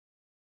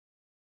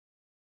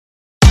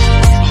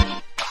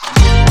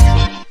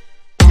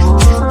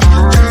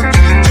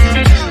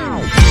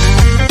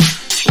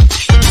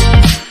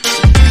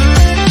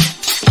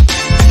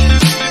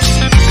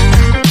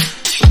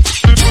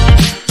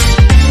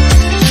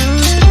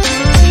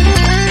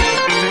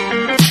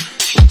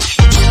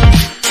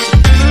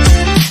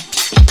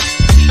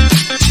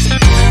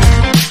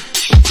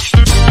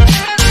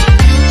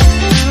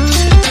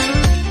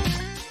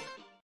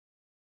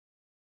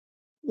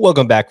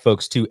Welcome back,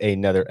 folks, to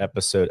another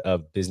episode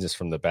of Business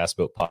from the Bass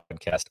Boat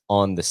Podcast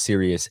on the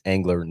Serious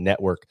Angler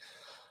Network,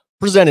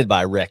 presented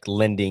by Rec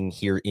Lending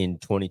here in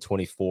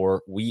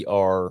 2024. We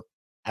are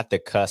at the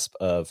cusp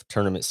of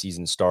tournament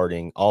season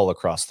starting all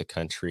across the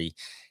country,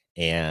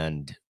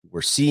 and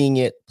we're seeing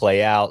it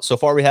play out. So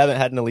far, we haven't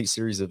had an Elite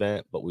Series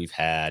event, but we've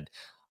had,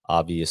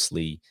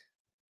 obviously,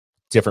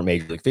 different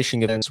Major League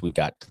Fishing events. We've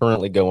got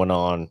currently going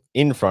on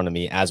in front of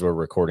me as we're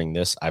recording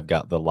this. I've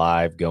got the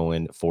live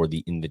going for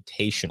the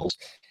Invitationals.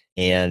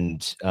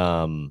 And,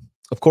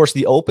 of course,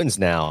 the Opens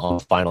now on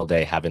the final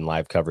day having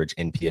live coverage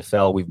in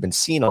PFL. We've been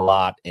seeing a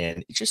lot,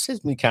 and it just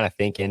has me kind of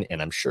thinking,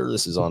 and I'm sure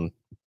this is on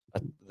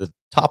the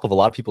top of a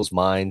lot of people's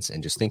minds,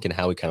 and just thinking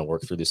how we kind of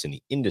work through this in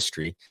the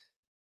industry.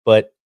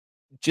 But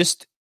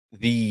just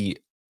the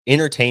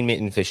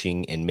entertainment in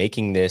fishing and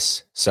making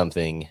this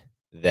something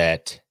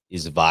that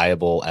is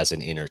viable as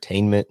an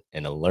entertainment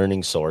and a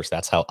learning source.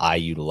 That's how I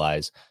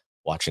utilize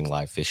watching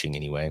live fishing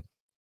anyway.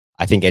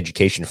 I think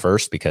education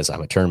first, because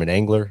I'm a tournament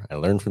angler. I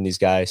learn from these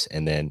guys.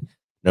 And then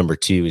number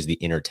two is the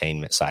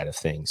entertainment side of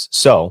things.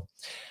 So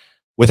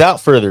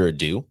without further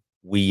ado,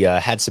 we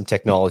had some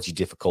technology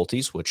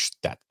difficulties, which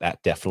that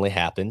definitely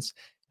happens.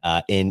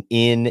 And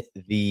in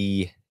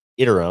the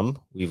interim,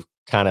 we've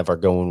kind of are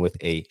going with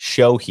a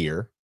show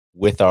here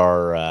with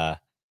our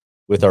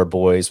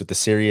boys, with the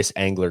Serious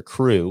Angler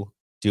crew,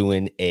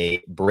 doing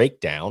a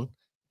breakdown,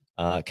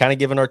 kind of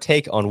giving our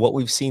take on what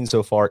we've seen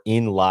so far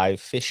in live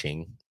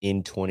fishing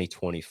in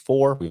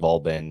 2024. We've all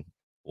been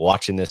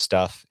watching this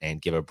stuff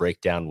and give a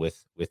breakdown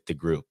with the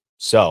group.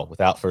 So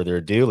without further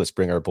ado, let's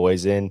bring our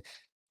boys in.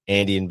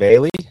 Andy and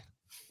Bailey,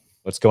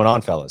 what's going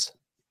on, fellas?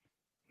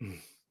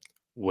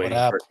 Waiting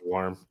for it to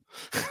warm.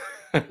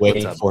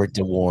 Waiting for it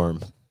to warm.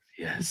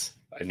 Yes,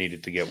 I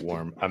needed to get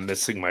warm. I'm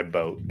missing my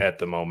boat at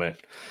the moment.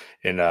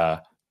 And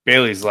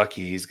Bailey's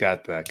lucky he's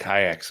got the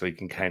kayak, so he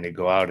can kind of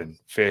go out and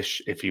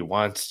fish if he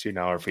wants to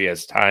now, or if he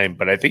has time.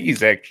 But I think you're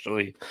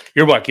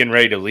getting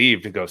ready to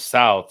leave to go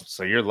south,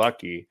 so you're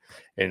lucky.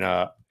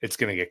 And it's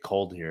going to get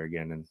cold here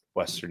again in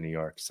Western New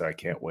York, so I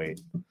can't wait.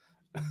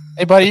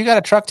 Hey, buddy, you got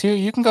a truck too?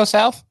 You can go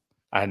south?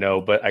 I know,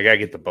 but I got to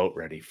get the boat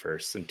ready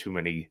first, and too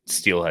many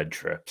steelhead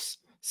trips,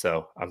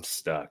 so I'm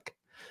stuck.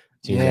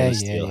 Too many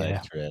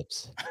steelhead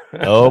trips.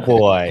 Oh,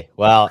 boy.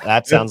 Well,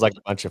 that sounds like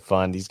a bunch of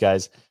fun. These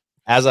guys...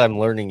 As I'm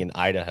learning in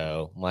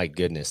Idaho, my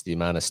goodness, the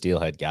amount of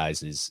steelhead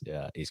guys is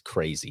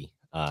crazy.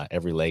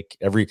 Every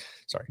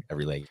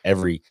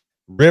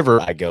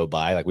river I go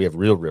by, like we have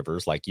real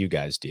rivers like you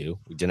guys do.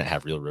 We didn't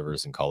have real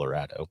rivers in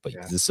Colorado, but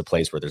This is a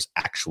place where there's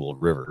actual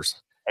rivers.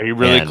 Are you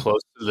really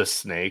close to the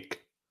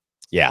Snake?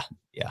 Yeah.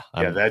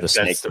 That's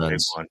the big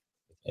one.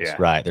 That's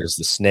right. There's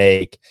the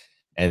Snake,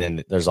 and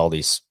then there's all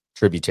these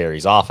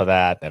tributaries off of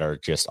that are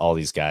just all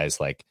these guys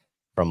like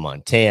from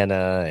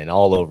Montana and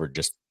all over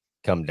just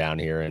come down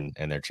here and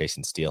they're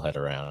chasing steelhead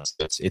around.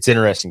 So it's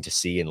interesting to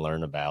see and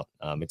learn about.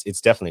 It's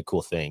definitely a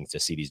cool thing to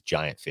see these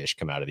giant fish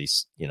come out of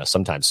these,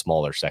 sometimes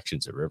smaller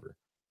sections of river.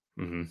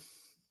 Mm-hmm.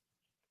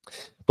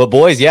 But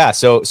boys, yeah.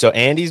 So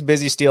Andy's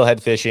busy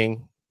steelhead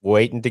fishing,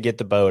 waiting to get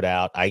the boat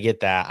out. I get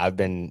that. I've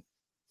been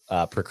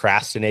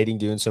procrastinating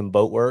doing some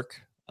boat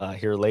work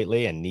here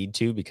lately, and need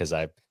to, because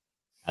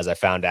as I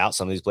found out,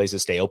 some of these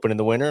places stay open in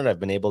the winter, and I've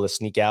been able to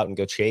sneak out and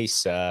go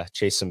chase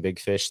some big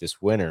fish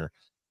this winter.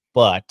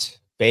 But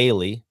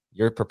Bailey,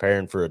 you're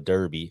preparing for a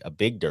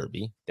big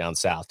derby down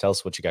south. Tell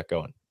us what you got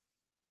going.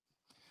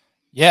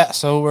 Yeah,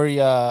 so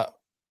we're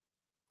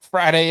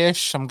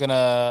Friday-ish. I'm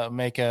gonna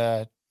make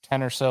a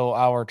 10 or so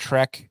hour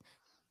trek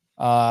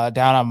down.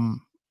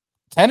 I'm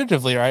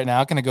tentatively right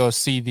now gonna go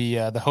see the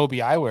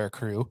Hobie Eyewear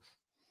crew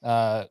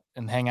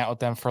and hang out with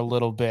them for a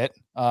little bit.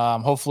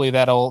 Hopefully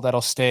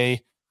that'll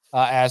stay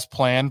as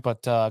planned.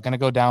 But gonna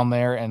go down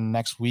there, and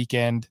next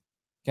weekend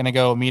gonna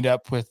go meet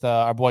up with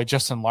our boy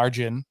Justin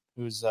Largent,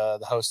 who's the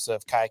host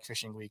of Kayak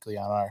Fishing Weekly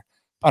on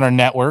our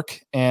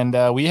network. And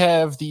we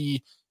have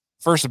the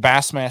first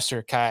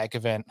Bassmaster kayak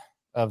event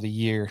of the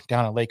year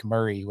down at Lake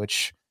Murray,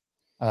 which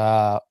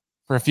for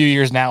a few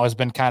years now has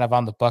been kind of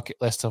on the bucket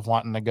list of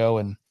wanting to go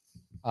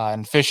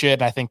and fish it.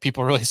 And I think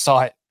people really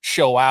saw it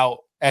show out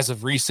as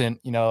of recent,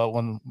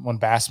 when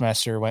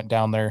Bassmaster went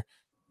down there,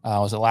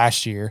 was it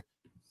last year?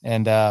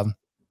 And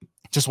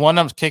just one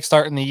of them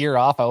kickstarting the year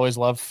off. I always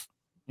love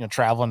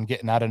traveling,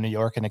 getting out of New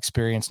York and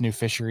experience new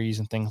fisheries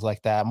and things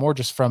like that. More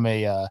just from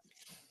I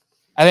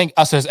think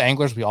us as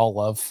anglers, we all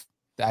love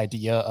the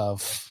idea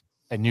of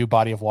a new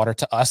body of water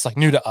to us, like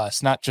new to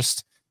us, not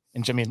just,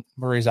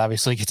 Murray's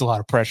obviously gets a lot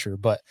of pressure,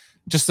 but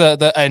just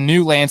a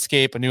new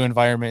landscape, a new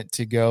environment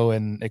to go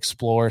and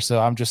explore. So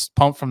I'm just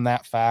pumped from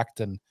that fact.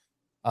 And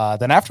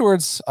then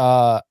afterwards,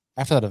 after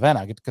that event,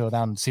 I get to go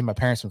down and see my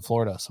parents in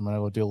Florida. So I'm going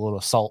to go do a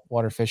little salt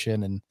water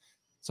fishing and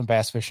some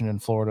bass fishing in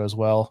Florida as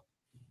well.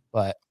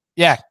 But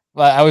yeah,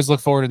 I always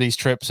look forward to these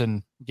trips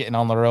and getting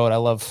on the road. I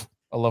love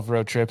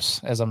road trips,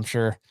 as I'm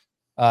sure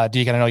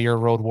Deacon, I know you're a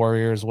road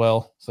warrior as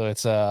well. So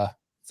it's that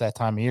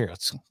time of year.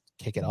 Let's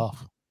kick it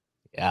off.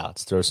 Yeah,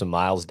 let's throw some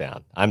miles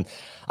down. I'm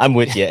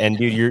with you. And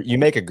dude, you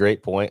make a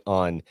great point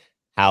on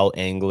how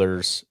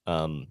anglers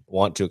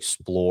want to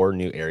explore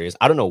new areas.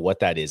 I don't know what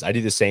that is. I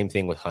do the same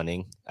thing with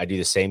hunting. I do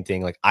the same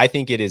thing. Like, I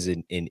think it is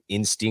an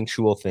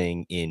instinctual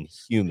thing in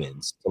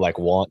humans to like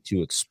want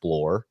to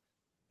explore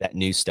that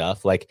new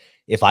stuff. Like,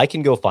 if I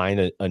can go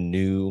find a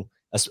new,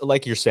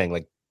 like you're saying,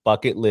 like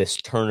bucket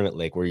list tournament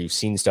lake where you've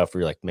seen stuff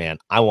where you're like, man,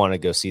 I want to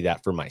go see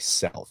that for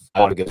myself.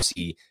 I want to go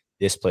see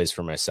this place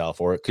for myself.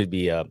 Or it could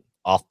be a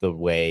off the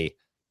way,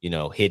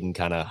 hidden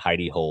kind of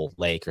hidey hole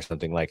lake or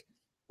something. Like,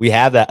 we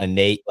have that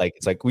innate, like,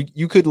 it's like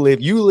you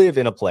live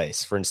in a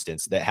place, for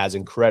instance, that has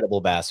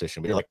incredible bass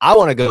fishing, but you're like, I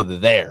want to go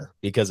there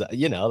because,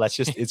 that's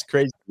just, it's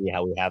crazy to me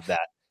how we have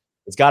that.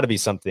 It's got to be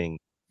something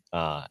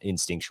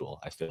instinctual,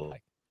 I feel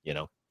like,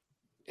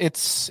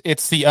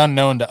 It's the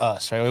unknown to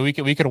us, right?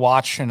 We could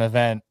watch an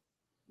event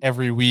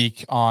every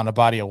week on a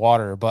body of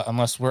water, but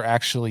unless we're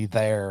actually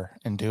there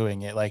and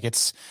doing it, like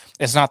it's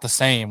not the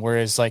same.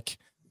 Whereas like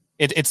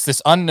it's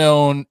this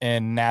unknown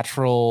and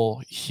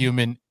natural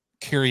human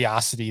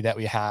curiosity that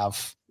we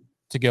have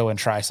to go and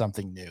try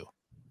something new.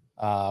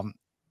 And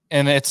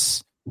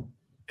it's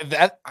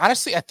that,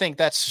 honestly, I think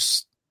that's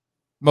just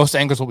most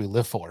anglers what we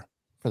live for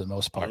the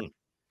most part.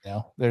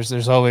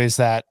 There's always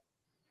that,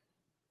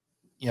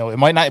 it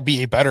might not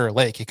be a better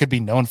lake. It could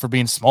be known for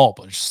being small,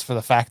 but just for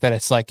the fact that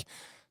it's like,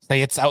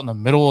 say it's out in the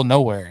middle of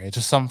nowhere. It's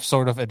just some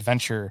sort of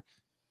adventure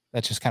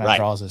that just kind of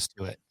draws us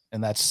to it.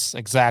 And that's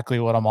exactly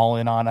what I'm all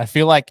in on. I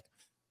feel like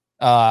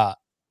the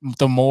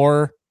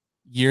more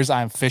years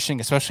I'm fishing,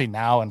 especially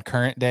now in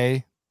current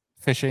day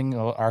fishing,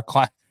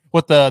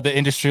 what the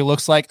industry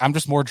looks like, I'm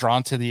just more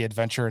drawn to the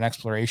adventure and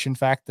exploration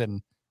fact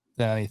than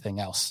anything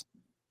else.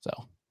 So,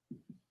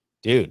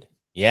 dude,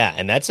 yeah,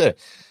 and that's an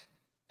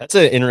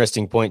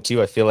interesting point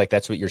too. I feel like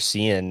that's what you're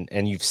seeing,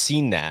 and you've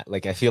seen that.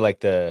 Like, I feel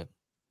like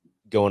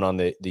going on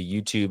the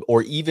YouTube,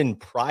 or even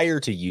prior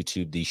to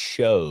YouTube, these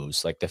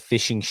shows like the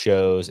fishing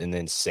shows, and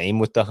then same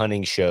with the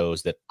hunting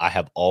shows that I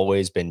have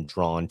always been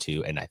drawn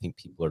to, and I think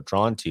people are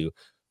drawn to,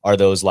 are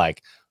those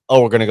like,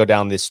 oh, we're going to go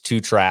down this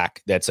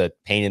 2-track that's a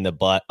pain in the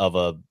butt of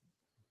a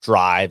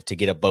drive to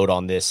get a boat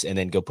on this, and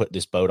then go put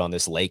this boat on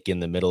this lake in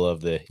the middle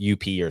of the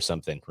UP or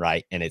something,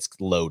 right? And it's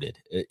loaded.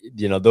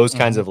 Those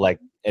kinds of like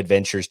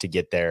adventures to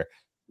get there.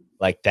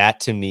 Like, that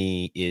to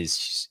me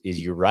is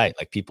you're right.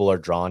 Like, people are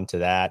drawn to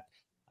that.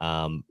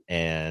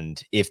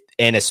 And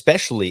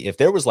especially if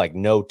there was like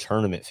no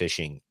tournament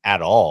fishing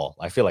at all,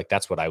 I feel like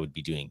that's what I would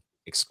be doing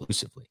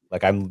exclusively.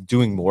 Like, I'm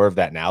doing more of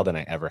that now than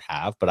I ever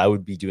have, but I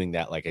would be doing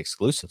that like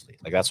exclusively.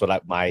 Like, that's what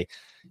I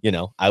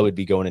would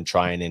be going and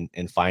trying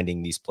and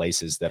finding these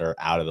places that are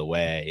out of the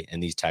way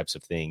and these types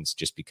of things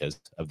just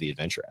because of the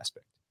adventure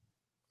aspect.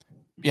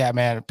 Yeah,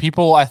 man.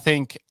 People, I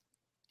think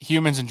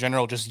humans in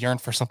general just yearn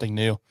for something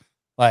new.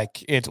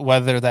 Like, it's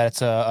whether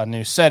that's a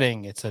new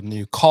setting, it's a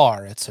new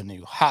car, it's a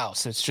new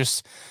house. It's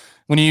just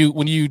when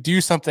you do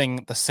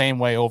something the same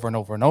way over and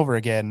over and over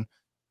again,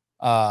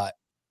 I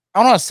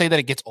don't want to say that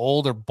it gets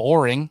old or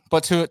boring,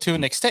 but to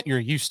an extent, you're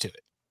used to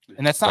it,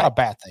 and that's not a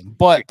bad thing.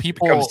 But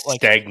people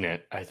like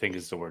stagnant, I think,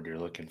 is the word you're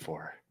looking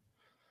for.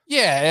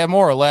 Yeah,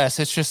 more or less.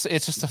 It's just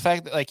the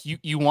fact that like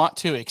you want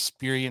to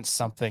experience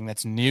something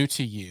that's new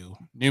to you,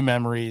 new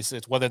memories.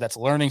 It's whether that's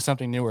learning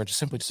something new or just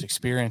simply just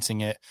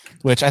experiencing it,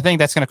 which I think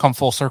that's going to come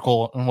full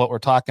circle in what we're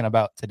talking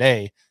about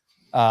today.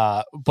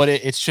 But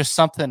it's just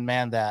something,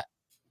 man, that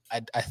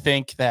I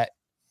think that,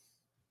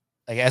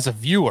 like, as a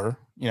viewer,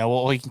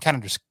 we can kind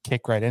of just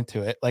kick right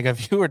into it. Like, a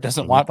viewer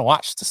doesn't want to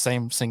watch the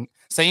same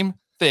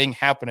thing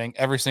happening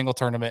every single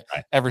tournament,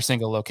 every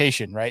single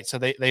location, right? So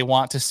they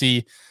want to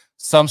see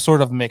some sort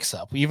of mix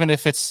up, even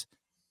if it's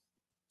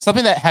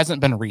something that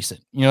hasn't been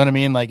recent. You know what I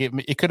mean? Like,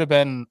 it could have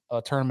been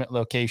a tournament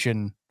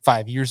location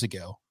 5 years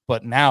ago,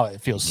 but now it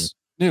feels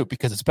new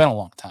because it's been a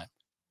long time.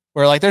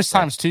 Where like there's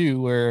times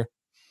too where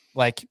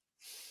like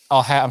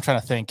I'm trying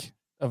to think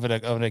of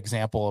an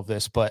example of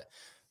this, but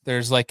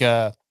there's like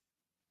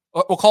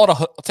we'll call it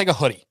I'll take a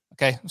hoodie.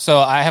 Okay. So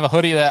I have a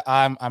hoodie that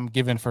I'm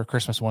given for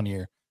Christmas one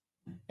year,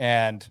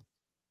 and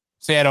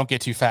say I don't get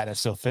too fat and it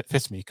still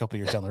fits me a couple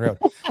years down the road.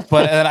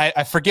 But then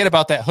I forget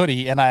about that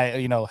hoodie, and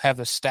I, have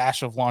this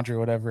stash of laundry or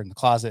whatever in the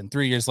closet. And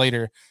 3 years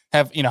later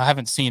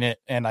haven't seen it.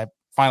 And I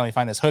finally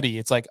find this hoodie.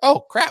 It's like,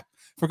 oh crap,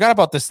 forgot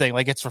about this thing.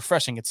 Like, it's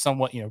refreshing. It's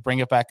somewhat, bring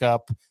it back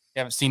up. You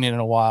haven't seen it in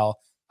a while.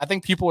 I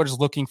think people are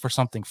just looking for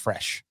something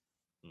fresh.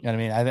 You know what I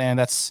mean? And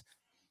that's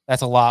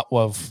a lot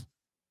of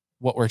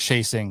what we're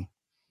chasing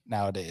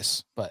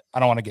nowadays, but I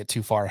don't want to get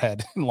too far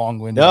ahead and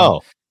long-winded in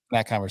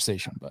that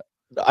conversation, but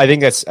I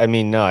think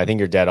I think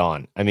you're dead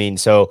on. I mean,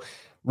 so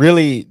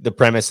really the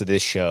premise of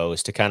this show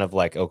is to kind of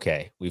like,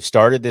 okay, we've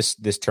started this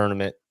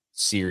tournament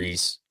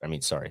series.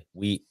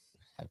 We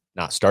have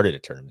not started a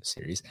tournament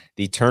series.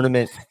 The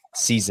tournament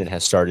season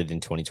has started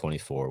in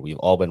 2024. We've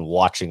all been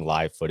watching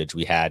live footage.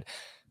 We had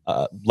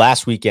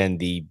last weekend,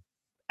 the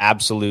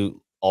absolute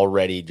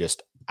already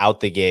just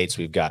out the gates.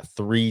 We've got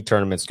 3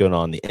 tournaments going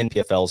on. The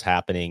NPFL is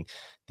happening.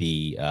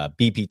 The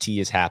BPT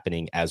is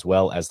happening, as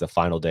well as the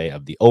final day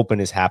of the Open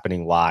is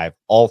happening live,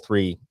 all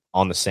 3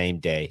 on the same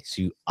day.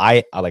 So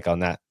I like on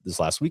that this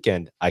last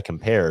weekend, I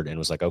compared and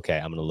was like, okay,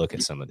 I'm going to look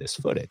at some of this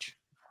footage.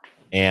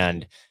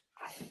 And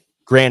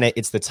granted,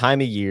 it's the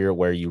time of year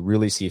where you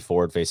really see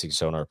forward-facing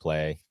sonar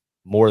play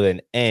more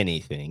than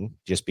anything,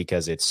 just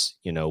because it's,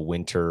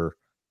 winter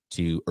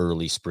to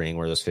early spring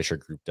where those fish are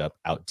grouped up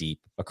out deep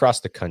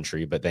across the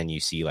country. But then you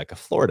see like a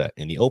Florida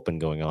in the open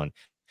going on.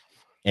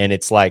 And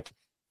it's like,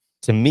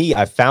 to me,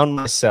 I found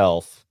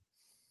myself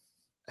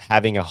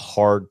having a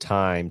hard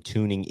time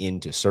tuning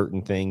into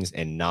certain things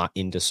and not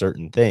into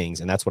certain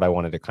things. And that's what I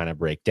wanted to kind of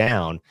break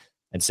down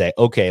and say,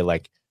 okay,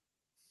 like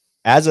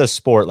as a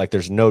sport, like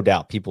there's no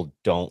doubt people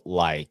don't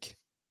like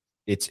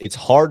it's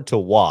hard to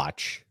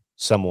watch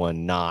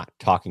someone not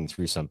talking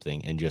through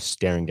something and just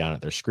staring down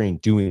at their screen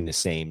doing the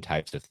same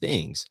types of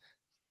things.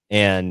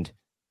 And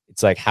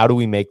it's like, how do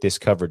we make this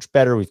coverage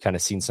better? We've kind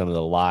of seen some of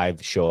the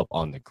live show up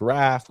on the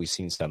graph. We've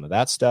seen some of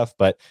that stuff.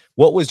 But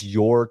what was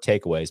your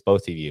takeaways,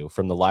 both of you,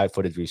 from the live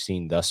footage we've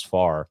seen thus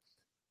far?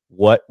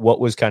 What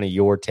was kind of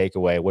your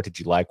takeaway? What did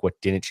you like?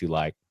 What didn't you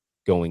like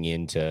going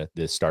into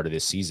the start of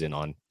this season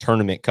on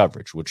tournament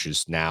coverage, which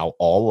is now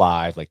all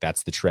live? Like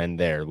that's the trend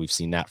there. We've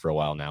seen that for a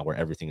while now, where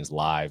everything is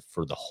live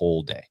for the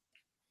whole day.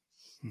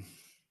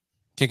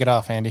 Kick it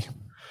off, Andy.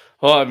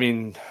 Well, I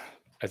mean,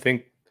 I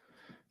think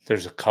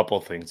there's a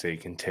couple things that you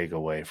can take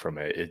away from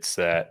it. It's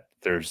that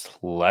there's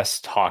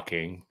less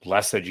talking,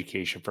 less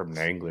education from an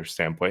angler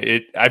standpoint.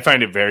 I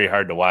find it very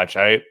hard to watch.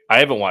 I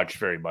haven't watched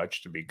very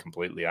much, to be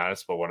completely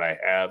honest, but when I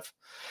have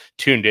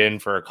tuned in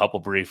for a couple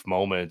brief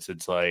moments,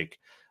 it's like,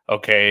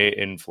 okay,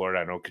 in Florida,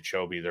 I know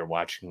Okeechobee, they're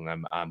watching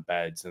them on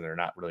beds and they're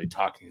not really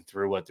talking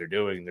through what they're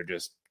doing. They're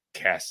just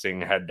casting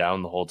head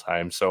down the whole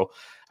time. So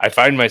I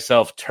find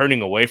myself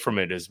turning away from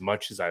it as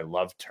much as I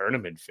love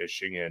tournament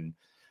fishing and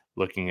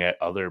looking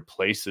at other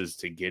places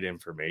to get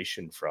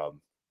information from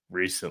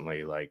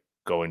recently, like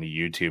going to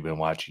YouTube and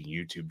watching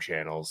YouTube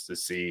channels to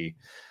see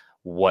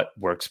what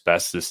works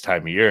best this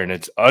time of year. And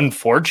it's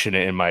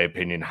unfortunate, in my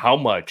opinion, how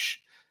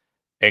much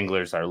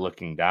anglers are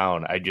looking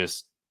down.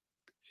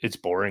 It's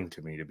boring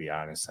to me, to be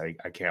honest.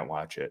 I can't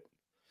watch it.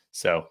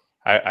 So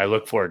I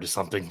look forward to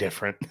something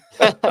different.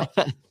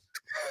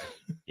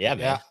 Yeah,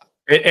 man.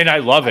 Yeah. And I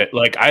love it.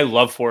 Like I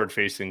love forward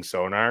facing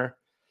sonar.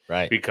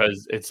 Right.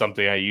 Because it's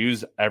something I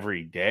use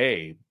every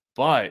day,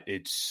 but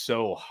it's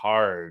so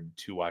hard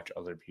to watch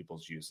other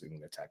people's using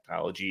the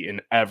technology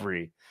in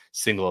every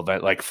single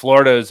event. Like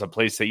Florida is a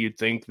place that you'd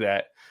think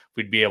that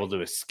we'd be able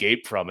to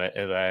escape from it.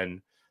 And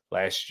then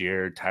last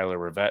year, Tyler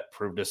Rivette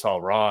proved us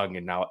all wrong.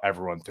 And now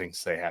everyone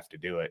thinks they have to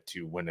do it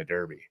to win a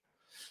derby.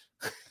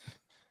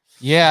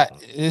 Yeah,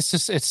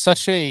 it's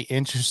such a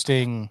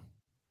interesting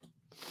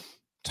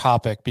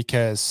topic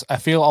because I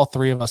feel all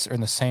three of us are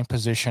in the same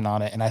position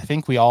on it. And I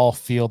think we all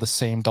feel the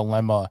same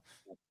dilemma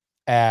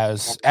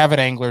as avid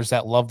anglers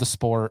that love the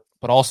sport,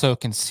 but also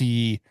can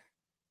see,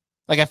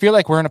 like, I feel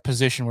like we're in a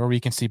position where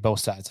we can see both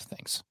sides of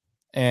things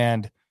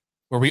and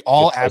where we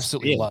all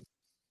absolutely love.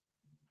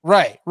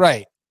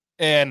 Right.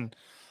 And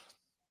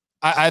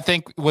I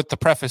think what the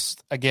preface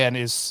again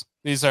is,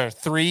 these are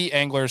three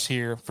anglers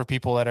here for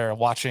people that are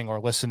watching or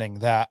listening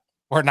that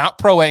we're not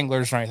pro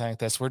anglers or anything like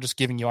this. We're just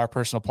giving you our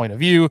personal point of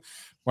view.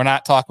 We're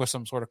not talking with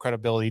some sort of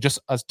credibility, just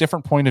a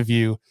different point of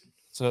view.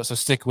 So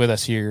stick with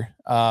us here.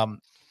 And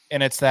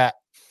it's that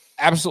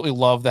absolutely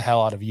love the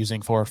hell out of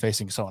using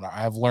forward-facing sonar.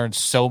 I've learned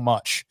so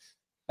much,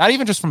 not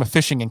even just from a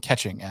fishing and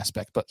catching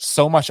aspect, but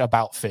so much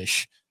about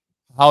fish,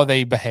 how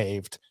they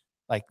behaved,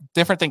 like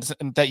different things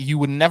that you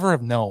would never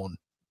have known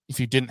if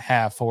you didn't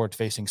have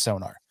forward-facing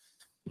sonar.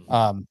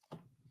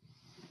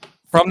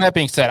 From that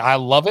being said, I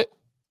love it.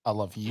 I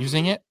love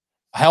using it.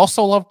 I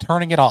also love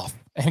turning it off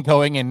and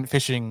going and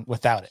fishing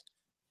without it,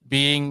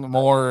 being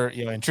more,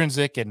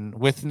 intrinsic and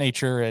with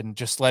nature and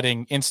just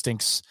letting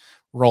instincts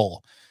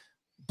roll.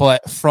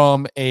 But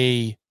from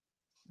a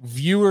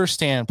viewer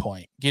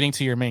standpoint, getting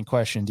to your main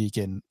question,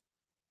 Deacon,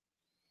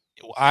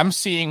 I'm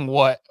seeing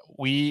what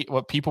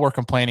people were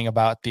complaining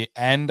about at the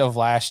end of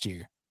last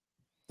year,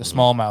 the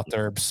smallmouth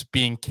derbs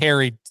being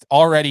carried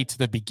already to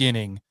the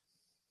beginning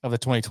of the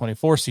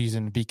 2024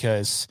 season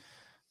because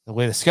the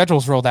way the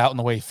schedule's rolled out and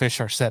the way fish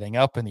are setting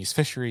up in these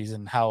fisheries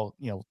and how,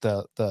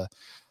 the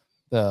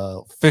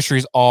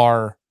fisheries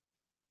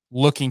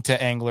looking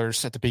to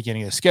anglers at the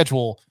beginning of the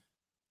schedule,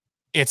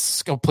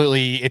 it's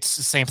the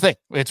same thing.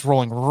 It's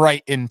rolling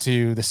right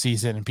into the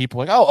season and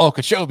people are like, oh,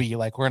 Okeechobee,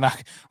 like we're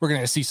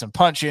going to see some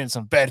punching,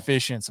 some bed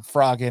fishing, some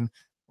frogging.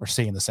 We're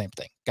seeing the same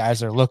thing.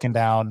 Guys are looking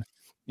down,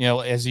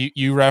 as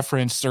you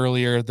referenced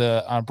earlier,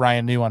 on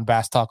Brian New on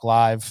Bass Talk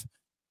Live,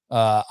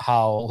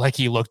 how like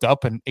he looked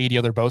up and 80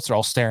 other boats are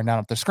all staring down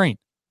at the screen.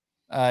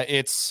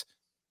 It's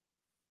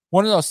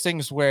one of those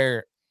things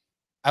where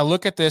I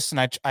look at this and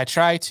I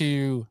try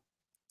to,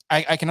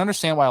 I can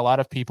understand why a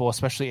lot of people,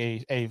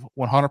 especially a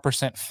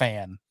 100%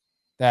 fan,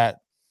 that,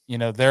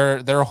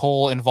 their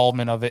whole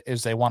involvement of it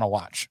is they want to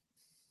watch.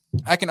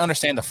 I can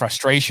understand the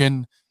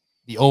frustration,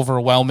 the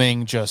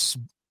overwhelming just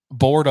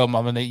boredom.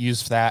 I'm going to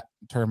use that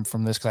term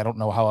from this because I don't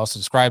know how else to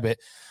describe it,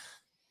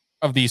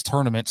 of these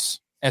tournaments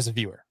as a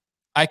viewer.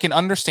 I can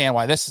understand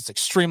why this is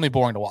extremely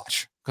boring to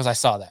watch because I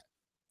saw that.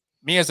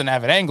 me as an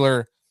avid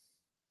angler,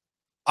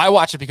 I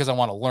watch it because I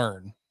want to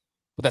learn.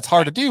 But that's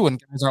hard to do when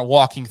guys aren't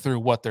walking through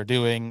what they're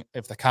doing,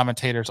 if the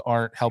commentators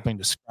aren't helping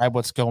describe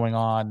what's going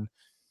on.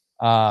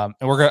 And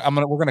we're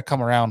gonna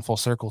come around full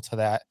circle to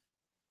that.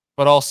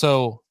 But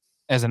also,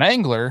 as an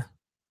angler,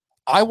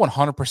 I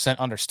 100%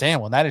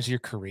 understand when that is your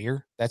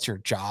career, that's your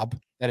job,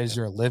 that is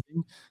your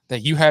living,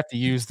 that you have to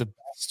use the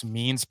best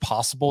means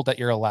possible that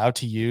you're allowed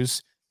to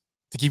use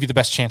to give you the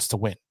best chance to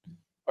win,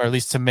 or at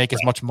least to make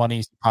as much money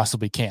as you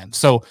possibly can.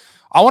 So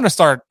I want to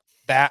start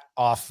that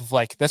off of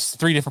like, that's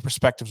 3 different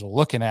perspectives we're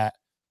looking at.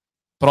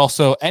 But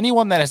also,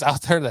 anyone that is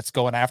out there that's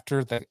going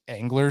after the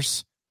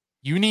anglers,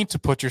 you need to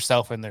put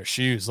yourself in their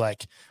shoes.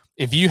 Like,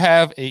 if you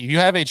have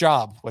a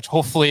job, which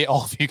hopefully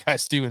all of you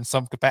guys do in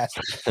some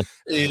capacity,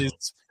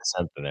 is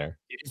something there.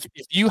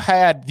 If you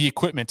had the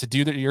equipment to do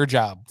your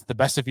job to the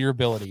best of your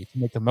ability to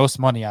make the most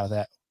money out of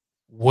that,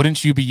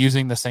 wouldn't you be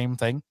using the same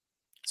thing?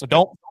 So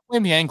don't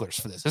blame the anglers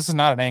for this. This is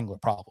not an angler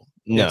problem.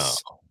 No,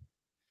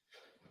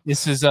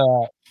 this is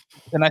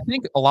and I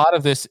think a lot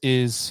of this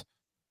is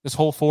this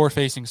whole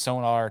forward-facing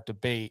sonar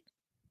debate.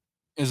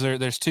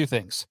 There's 2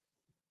 things.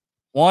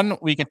 One,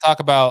 we can talk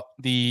about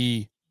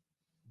the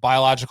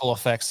biological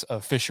effects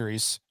of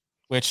fisheries,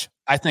 which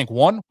I think,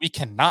 one, we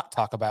cannot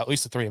talk about, at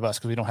least the 3 of us,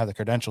 because we don't have the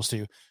credentials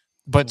to.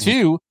 But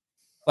 2,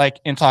 like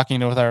in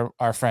talking with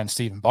our friend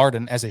Stephen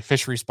Barden as a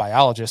fisheries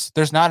biologist,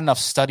 there's not enough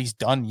studies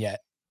done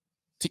yet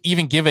to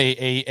even give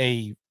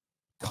a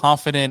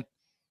confident,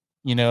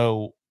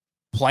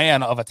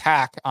 plan of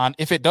attack on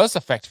if it does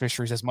affect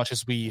fisheries as much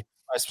as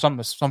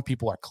some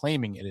people are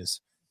claiming it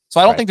is.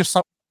 So I don't think there's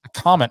some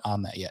comment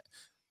on that yet.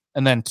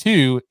 And then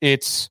 2,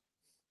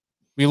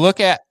 we look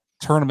at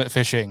tournament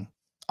fishing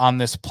on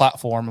this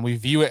platform and we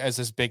view it as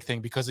this big thing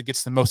because it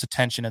gets the most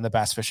attention in the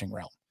bass fishing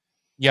realm.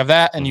 You have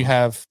that and you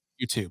have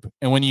YouTube.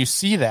 And when you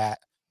see that,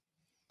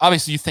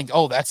 obviously you think,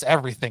 oh, that's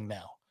everything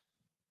now.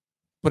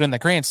 But in the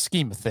grand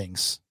scheme of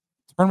things,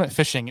 tournament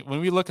fishing, when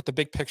we look at the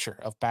big picture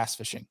of bass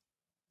fishing,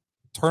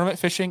 tournament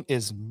fishing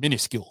is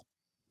minuscule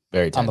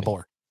on the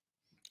board.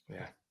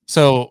 Yeah.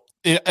 So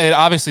it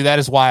obviously that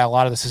is why a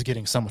lot of this is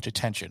getting so much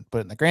attention.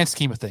 But in the grand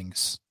scheme of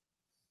things,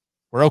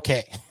 we're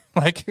okay.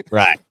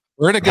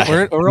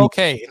 We're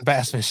okay in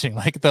bass fishing.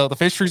 Like the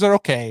fisheries are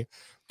okay.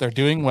 They're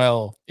doing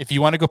well. If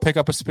you want to go pick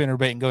up a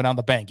spinnerbait and go down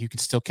the bank, you can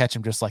still catch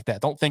them just like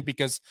that. Don't think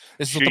because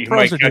this is what the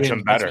pros are doing.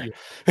 Them better.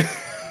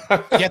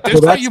 Yeah,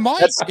 this how you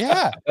might.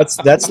 Yeah,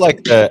 that's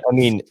like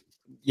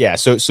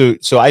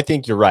So I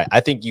think you're right. I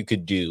think you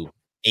could do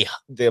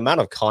the amount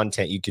of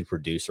content you could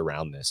produce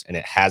around this, and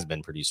it has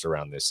been produced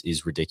around this,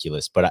 is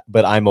ridiculous. But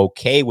I'm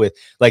okay with,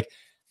 like,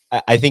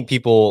 I think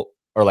people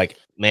are like,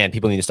 man,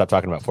 people need to stop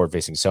talking about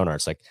forward-facing sonar.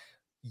 It's like,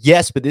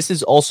 yes, but this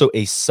is also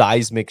a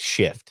seismic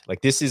shift.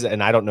 Like this is,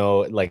 and I don't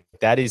know, like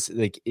that is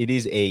like, it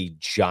is a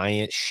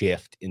giant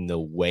shift in the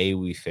way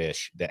we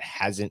fish that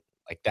hasn't,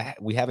 like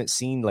that we haven't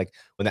seen. Like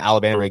when the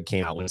Alabama rig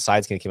came out, when the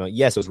side scan came out,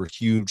 yes, those were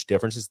huge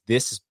differences.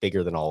 This is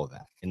bigger than all of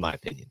that, in my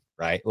opinion.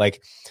 Right?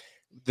 Like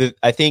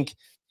I think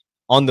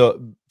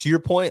to your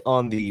point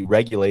on the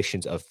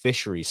regulations of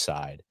fishery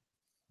side,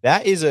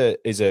 that is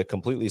a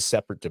completely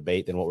separate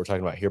debate than what we're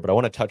talking about here. But I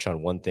want to touch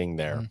on one thing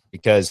there,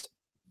 because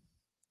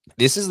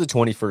this is the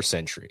 21st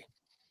century.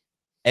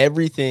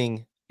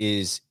 Everything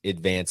is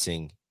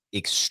advancing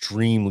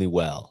extremely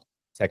well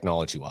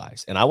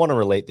technology-wise. And I want to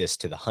relate this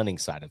to the hunting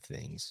side of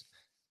things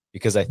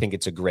because I think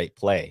it's a great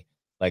play.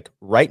 Like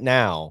right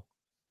now,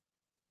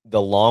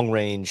 the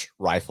long-range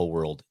rifle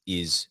world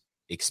is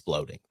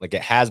exploding. Like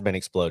it has been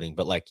exploding,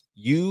 but like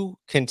you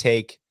can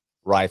take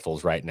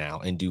rifles right now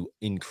and do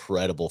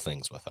incredible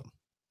things with them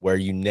where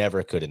you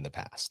never could in the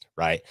past,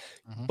 right?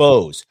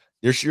 Bows.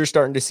 You're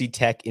starting to see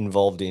tech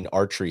involved in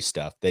archery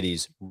stuff that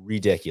is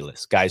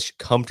ridiculous. Guys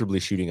comfortably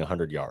shooting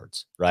 100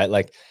 yards, right?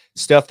 Like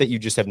stuff that you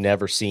just have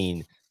never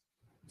seen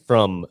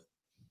from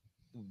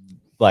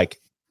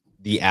like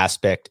the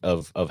aspect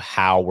of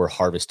how we're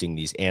harvesting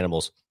these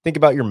animals. Think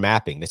about your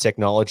mapping. The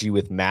technology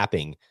with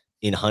mapping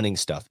in hunting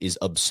stuff is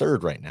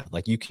absurd right now.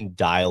 Like you can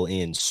dial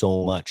in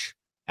so much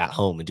at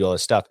home and do all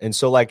this stuff. And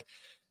so like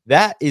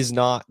that is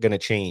not going to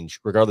change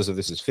regardless of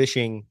this is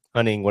fishing,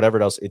 hunting,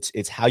 whatever else.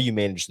 It's how you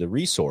manage the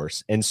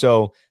resource. And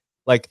so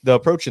like the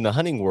approach in the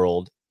hunting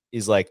world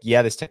is like,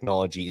 yeah, this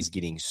technology is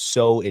getting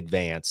so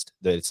advanced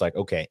that it's like,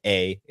 okay,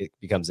 it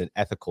becomes an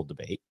ethical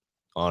debate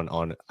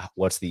on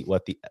what's the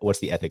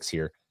ethics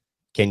here.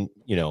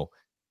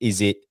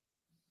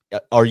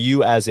 Are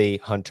you as a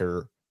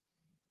hunter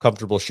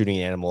comfortable shooting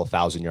an animal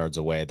 1,000 yards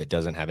away that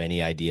doesn't have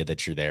any idea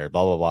that you're there,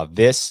 blah, blah, blah,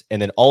 this.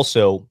 And then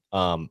also,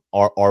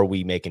 are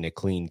we making a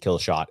clean kill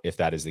shot if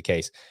that is the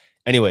case?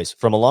 Anyways,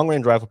 from a long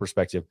range rifle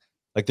perspective,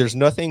 like there's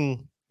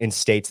nothing in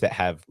states that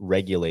have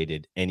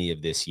regulated any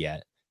of this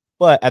yet.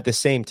 But at the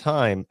same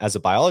time, as a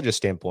biologist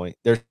standpoint,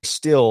 there's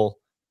still,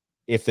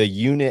 if the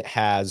unit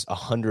has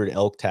 100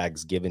 elk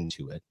tags given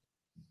to it,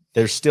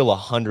 there's still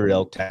 100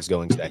 elk tags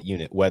going to that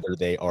unit, whether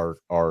they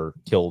are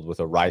killed with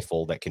a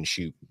rifle that can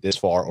shoot this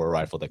far or a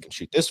rifle that can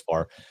shoot this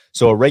far.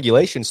 So a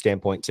regulation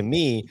standpoint, to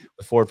me,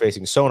 with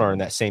forward-facing sonar in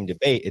that same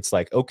debate, it's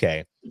like,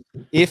 okay,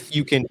 if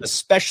you can,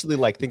 especially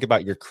like think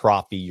about your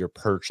crappie, your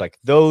perch, like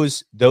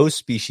those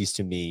species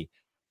to me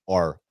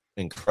are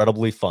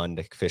incredibly fun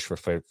to fish for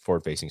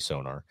forward-facing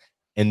sonar.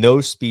 And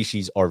those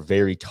species are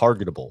very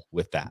targetable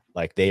with that.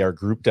 Like they are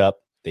grouped up.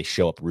 They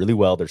show up really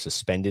well. They're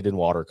suspended in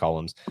water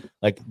columns.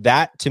 Like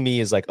that to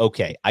me is like,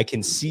 okay, I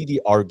can see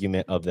the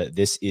argument of that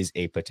this is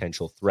a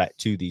potential threat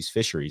to these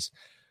fisheries.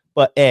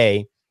 But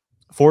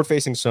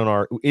forward-facing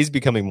sonar is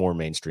becoming more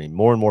mainstream.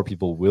 More and more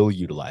people will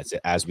utilize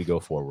it as we go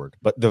forward.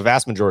 But the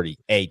vast majority,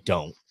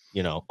 don't,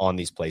 on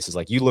these places.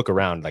 Like you look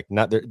around, like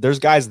there's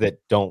guys that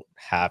don't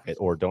have it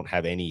or don't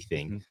have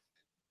anything,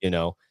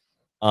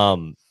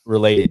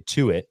 related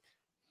to it.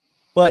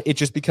 But it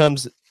just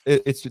becomes,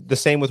 it's the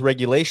same with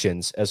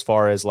regulations as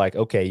far as like,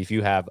 okay, if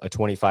you have a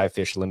 25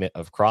 fish limit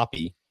of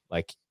crappie,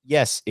 like,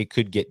 yes, it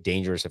could get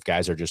dangerous if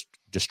guys are just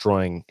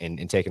destroying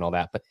and taking all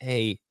that. But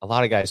hey, a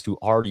lot of guys who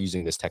are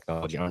using this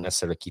technology aren't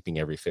necessarily keeping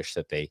every fish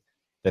that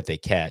they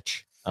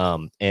catch.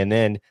 And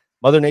then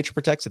Mother Nature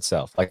protects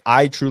itself. Like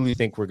I truly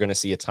think we're going to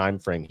see a time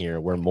frame here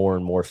where more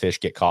and more fish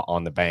get caught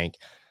on the bank,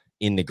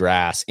 in the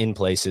grass, in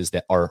places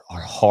that are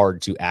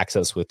hard to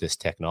access with this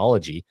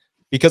technology,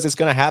 because it's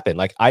going to happen.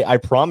 Like I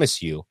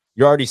promise you're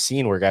already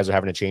seeing where guys are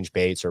having to change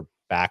baits or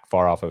back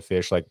far off of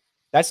fish. Like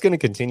that's going to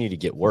continue to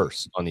get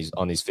worse on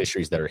these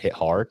fisheries that are hit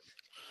hard.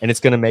 And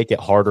it's going to make it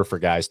harder for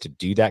guys to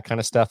do that kind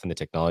of stuff. And the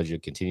technology will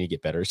continue to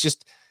get better. It's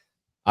just,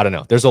 I don't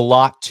know. There's a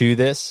lot to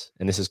this.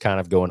 And this is kind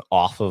of going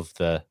off of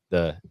the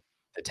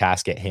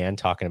task at hand,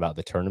 talking about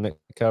the tournament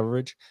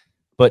coverage.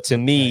 But to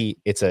me,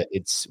 it's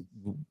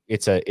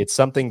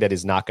something that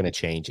is not going to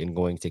change and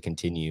going to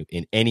continue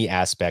in any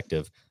aspect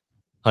of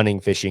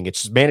hunting, fishing.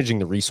 It's just managing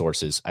the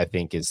resources, I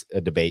think, is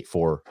a debate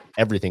for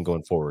everything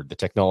going forward. The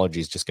technology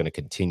is just going to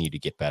continue to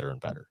get better and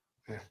better.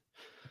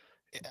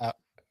 Yeah.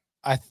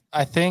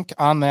 I think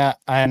on that,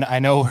 and I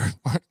know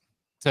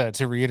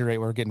to reiterate,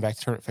 we're getting back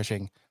to tournament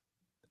fishing.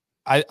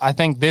 I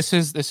think this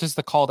is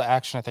the call to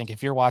action. I think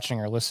if you're watching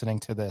or listening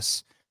to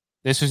this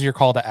is your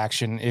call to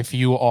action. If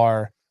you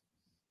are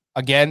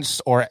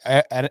against or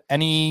at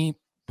any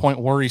point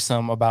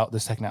worrisome about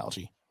this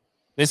technology,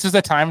 this is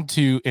the time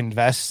to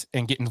invest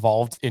and get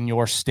involved in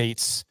your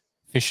state's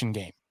fishing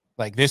game.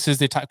 Like this is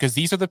the time, because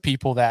these are the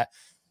people that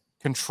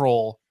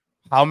control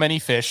how many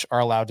fish are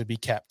allowed to be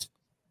kept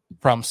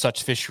from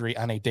such fishery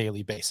on a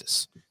daily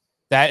basis.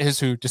 That is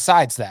who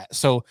decides that.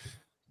 So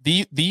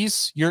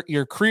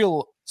your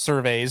creel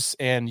surveys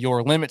and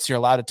your limits you're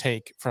allowed to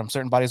take from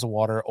certain bodies of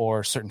water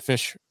or certain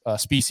fish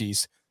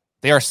species,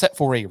 they are set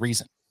for a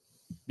reason,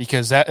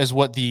 because that is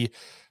what the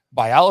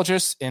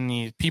biologists and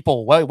the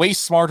people way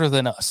smarter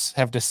than us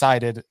have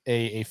decided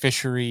a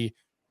fishery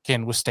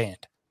can withstand.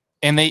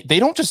 And they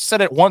don't just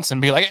set it once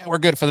and be like, hey, we're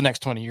good for the next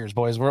 20 years,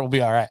 boys. We'll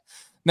be all right.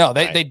 No,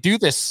 they do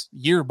this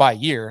year by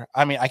year.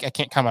 I mean, I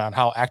can't comment on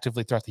how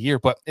actively throughout the year,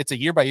 but it's a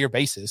year by year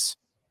basis.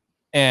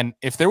 And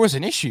if there was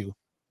an issue,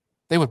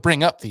 they would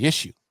bring up the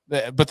issue,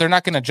 but they're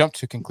not going to jump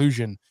to a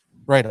conclusion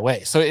right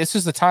away. So it's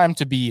just the time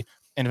to be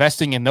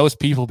investing in those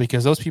people,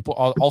 because those people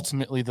are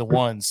ultimately the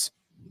ones,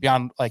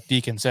 beyond, like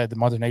Deacon said, the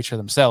Mother Nature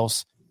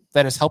themselves,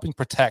 that is helping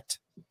protect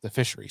the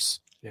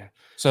fisheries. Yeah.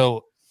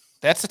 So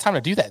that's the time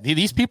to do that.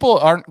 These people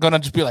aren't going to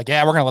just be like,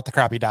 yeah, we're going to let the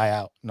crappie die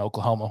out in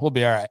Oklahoma. We'll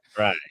be all right.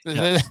 Right.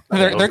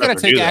 They're going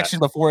to take action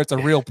before it's a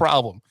real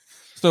problem.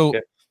 So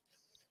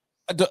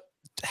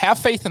have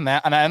faith in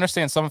that. And I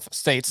understand some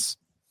states,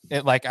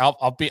 I'm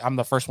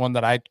the first one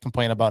that I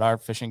complain about our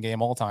fishing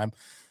game all the time.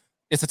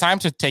 It's the time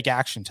to take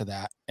action to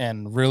that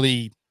and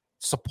really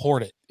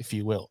support it, if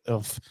you will,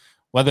 of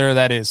whether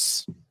that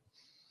is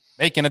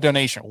making a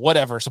donation,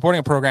 whatever, supporting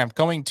a program,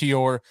 going to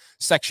your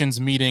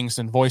sections meetings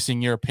and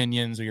voicing your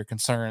opinions or your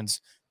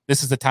concerns.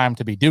 This is the time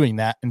to be doing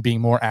that and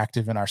being more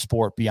active in our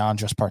sport beyond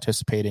just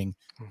participating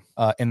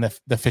in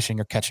the fishing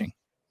or catching.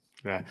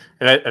 Yeah.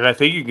 And I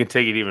think you can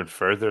take it even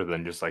further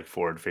than just like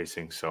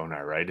forward-facing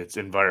sonar, right? It's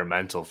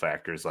environmental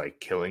factors like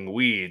killing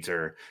weeds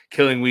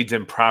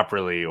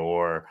improperly,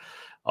 or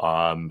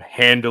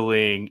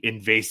handling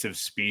invasive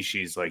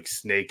species like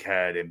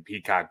snakehead and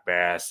peacock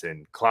bass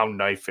and clown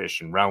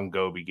knifefish and round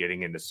goby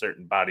getting into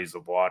certain bodies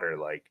of water.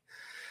 Like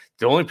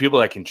the only people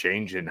that can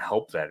change and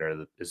help that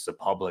is the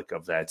public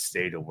of that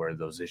state of where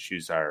those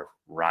issues are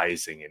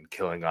rising and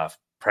killing off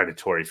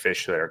predatory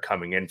fish that are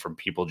coming in from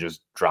people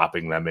just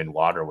dropping them in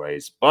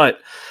waterways. But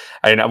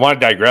I want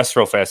to digress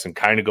real fast and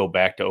kind of go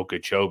back to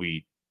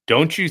Okeechobee.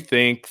 Don't you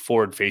think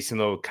forward facing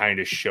though kind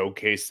of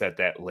showcase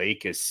that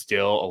lake is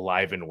still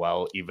alive and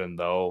well, even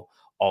though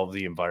all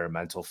the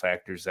environmental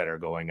factors that are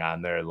going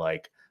on there,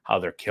 like how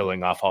they're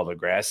killing off all the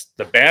grass,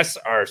 the bass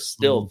are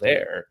still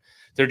there.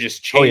 They're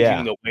just changing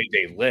yeah. the way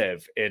they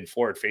live, and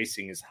forward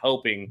facing is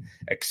helping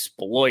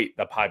exploit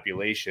the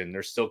population.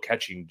 They're still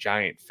catching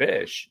giant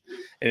fish,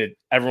 and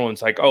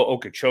everyone's like, "Oh,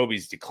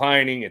 Okeechobee's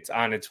declining; it's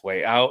on its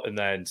way out." And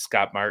then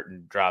Scott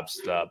Martin drops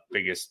the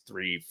biggest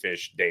 3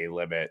 fish day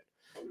limit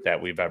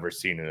that we've ever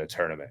seen in a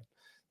tournament.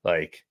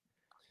 Like,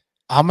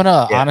 I'm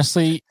gonna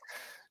honestly,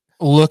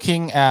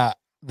 looking at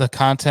the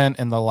content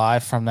in the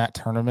live from that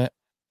tournament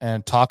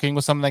and talking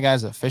with some of the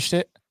guys that fished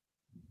it,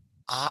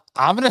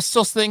 I'm gonna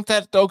still think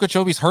that the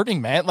Okeechobee's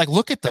hurting, man. Like,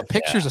 look at the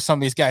pictures of some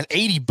of these guys.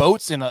 80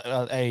 boats in but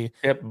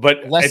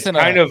it's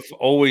kind of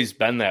always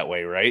been that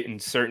way, right? In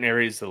certain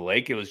areas of the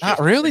lake, it was just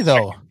not really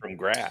though from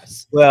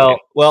grass. Well,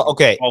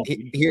 okay.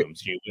 Here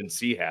you wouldn't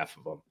see half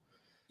of them.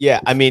 Yeah,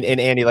 I mean, and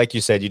Andy, like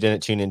you said, you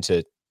didn't tune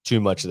into too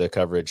much of the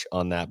coverage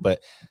on that,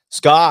 but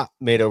Scott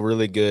made a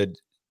really good.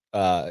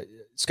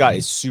 Scott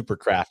is super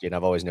crafty, and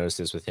I've always noticed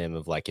this with him.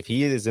 Of like, if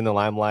he is in the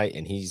limelight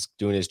and he's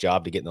doing his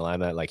job to get in the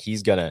limelight, like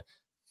he's gonna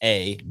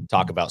A,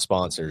 talk about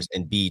sponsors,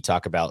 and B,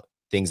 talk about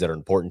things that are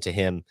important to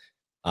him,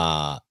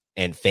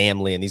 and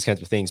family and these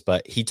kinds of things.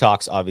 But he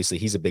talks, obviously,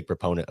 he's a big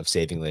proponent of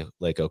saving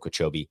Lake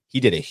Okeechobee. He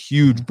did a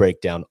huge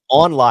breakdown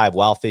on live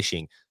while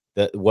fishing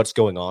what's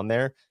going on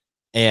there.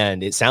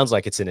 And it sounds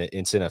like it's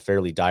in a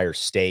fairly dire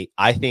state.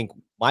 I think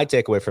my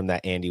takeaway from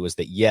that, Andy, was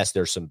that yes,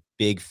 there's some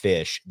big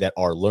fish that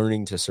are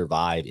learning to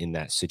survive in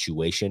that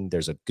situation.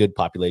 There's a good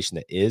population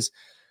that is,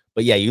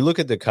 but yeah, you look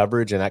at the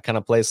coverage and that kind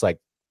of place, like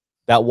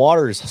that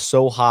water is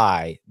so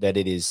high that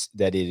it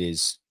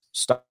is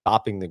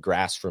stopping the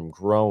grass from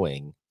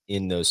growing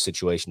in those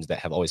situations that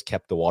have always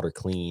kept the water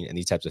clean, and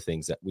these types of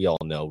things that we all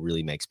know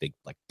really makes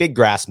big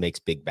grass makes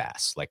big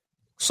bass. Like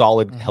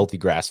solid, healthy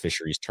grass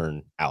fisheries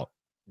turn out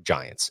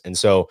giants. And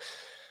so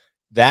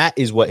that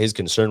is what his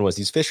concern was.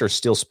 These fish are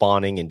still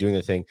spawning and doing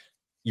the thing.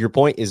 Your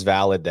point is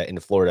valid that in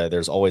Florida,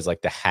 there's always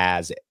like the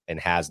has and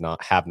have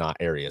not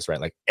areas, right?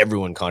 Like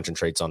everyone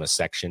concentrates on a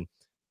section.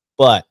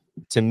 But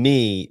to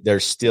me,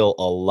 there's still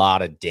a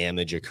lot of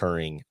damage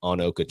occurring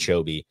on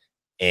Okeechobee.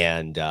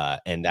 And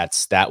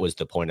that was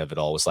the point of it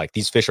all, was like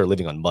these fish are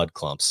living on mud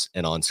clumps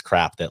and on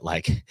crap that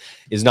like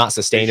is not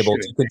sustainable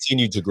to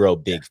continue to grow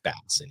big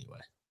bass anyway.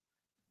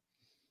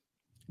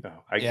 No,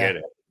 I get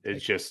it.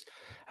 It's just,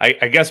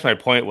 I guess my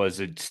point was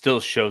it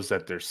still shows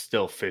that there's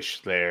still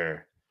fish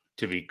there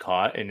to be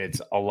caught, and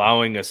it's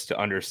allowing us to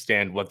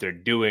understand what they're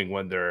doing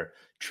when their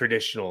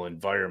traditional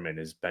environment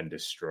has been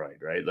destroyed,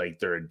 right? Like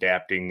they're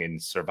adapting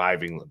and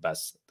surviving the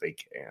best that they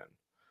can.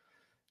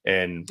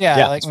 And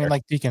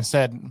like Deacon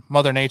said,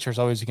 Mother Nature is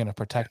always going to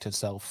protect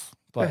itself.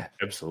 But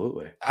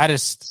absolutely. I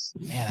think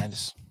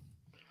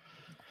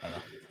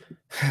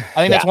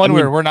that's one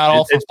where we're not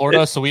all from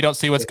Florida, so we don't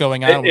see what's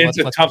going on. It's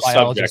a tough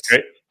subject,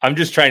 right? I'm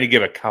just trying to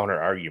give a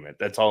counter argument.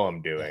 That's all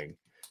I'm doing.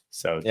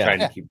 So trying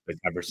to keep the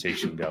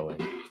conversation going.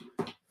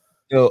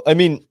 So, I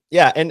mean,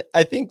 and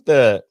I think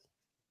that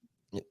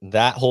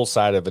whole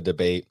side of a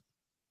debate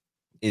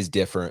is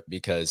different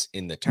because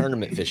in the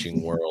tournament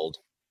fishing world,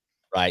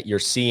 right, you're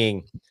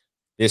seeing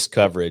this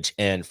coverage.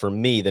 And for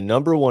me, the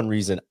number one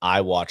reason I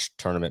watch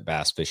tournament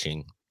bass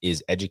fishing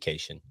is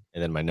education.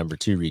 And then my number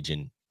 2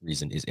 reason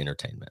is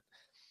entertainment.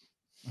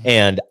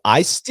 And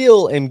I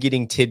still am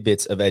getting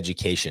tidbits of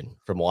education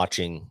from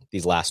watching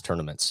these last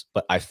tournaments,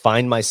 but I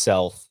find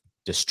myself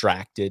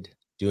distracted,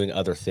 doing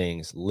other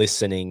things,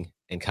 listening,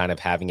 and kind of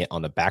having it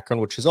on the background,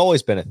 which has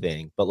always been a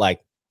thing. But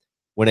like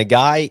when a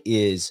guy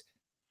is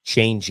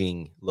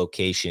changing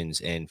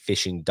locations and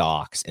fishing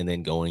docks and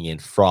then going in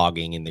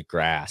frogging in the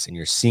grass, and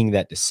you're seeing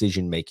that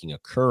decision making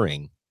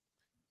occurring,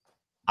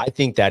 I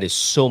think that is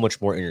so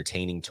much more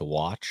entertaining to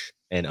watch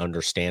and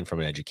understand from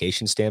an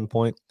education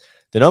standpoint.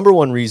 The number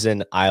one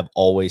reason I've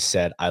always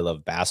said I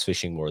love bass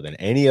fishing more than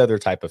any other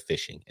type of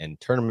fishing, and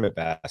tournament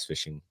bass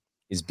fishing,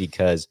 is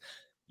because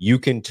you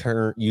can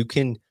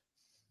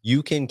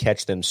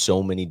catch them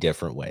so many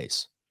different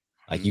ways.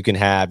 Like you can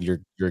have your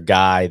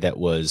guy that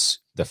was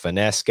the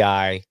finesse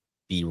guy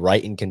be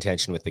right in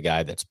contention with the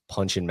guy that's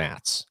punching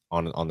mats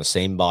on the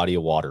same body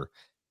of water.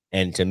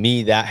 And to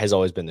me, that has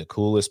always been the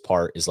coolest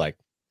part, is like,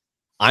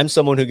 I'm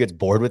someone who gets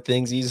bored with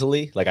things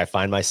easily. Like I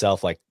find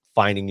myself like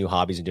finding new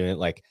hobbies and doing it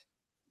like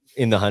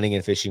in the hunting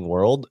and fishing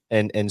world.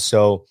 And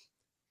so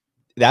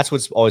that's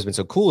what's always been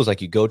so cool, is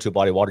like you go to a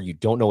body of water, you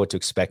don't know what to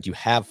expect. You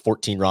have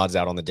 14 rods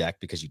out on the deck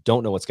because you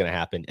don't know what's going to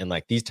happen. And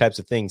like these types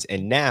of things.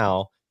 And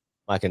now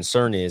my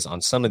concern is on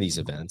some of these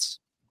events,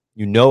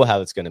 you know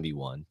how it's going to be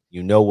won.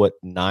 You know what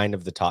 9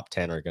 of the top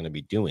 10 are going to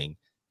be doing.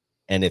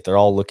 And if they're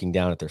all looking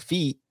down at their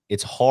feet,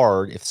 it's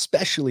hard,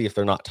 especially if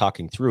they're not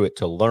talking through it,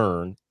 to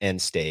learn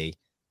and stay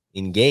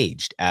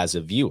engaged as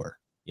a viewer.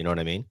 You know what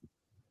I mean?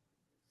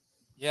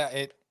 Yeah,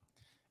 it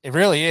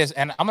really is.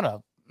 And I'm going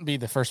to be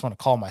the first one to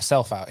call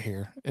myself out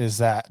here, is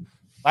that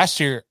last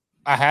year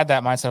I had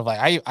that mindset of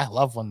like, I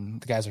love when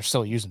the guys are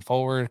still using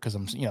forward, because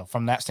I'm,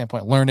 from that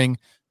standpoint, learning.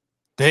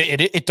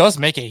 It does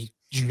make a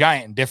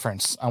giant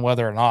difference on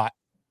whether or not,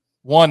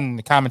 one,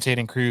 the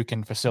commentating crew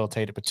can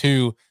facilitate it, but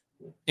 2,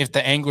 if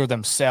the angler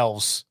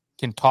themselves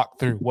can talk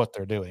through what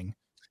they're doing.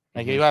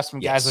 Like you have some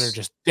guys that are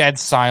just dead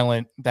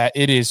silent, that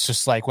it is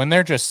just like when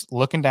they're just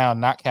looking down,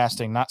 not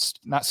casting,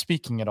 not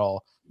speaking at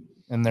all,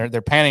 and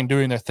they're panning,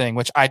 doing their thing,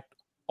 which I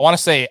want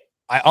to say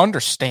I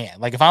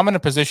understand. Like if I'm in a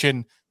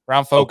position where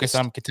I'm focused,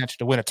 I'm contention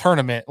to win a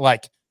tournament,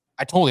 like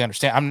I totally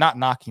understand. I'm not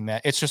knocking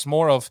that. It's just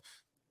more of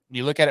when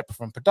you look at it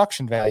from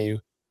production value,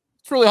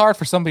 it's really hard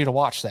for somebody to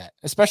watch that,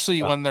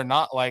 especially when they're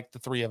not like the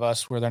three of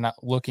us, where they're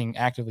not looking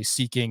actively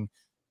seeking,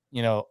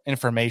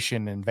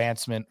 information and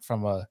advancement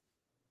from a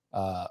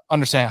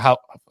understanding how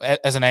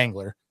as an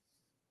angler.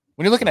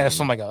 When you're looking at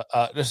something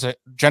like just a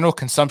general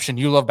consumption,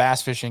 you love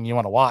bass fishing, you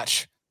want to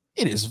watch,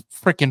 it is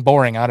freaking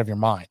boring out of your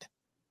mind.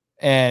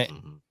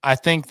 And I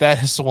think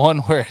that is one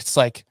where it's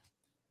like,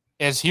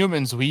 as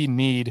humans, we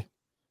need,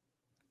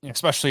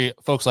 especially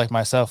folks like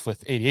myself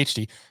with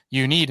ADHD,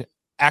 you need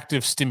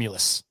active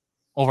stimulus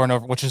over and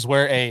over, which is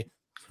where a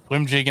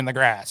swim jig in the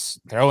grass,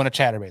 throwing a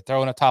chatterbait,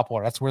 throwing a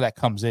topwater, that's where that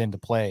comes into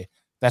play.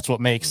 That's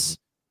what makes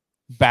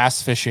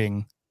bass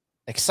fishing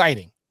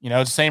exciting.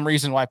 It's the same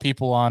reason why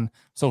people on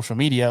social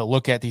media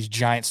look at these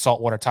giant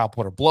saltwater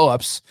topwater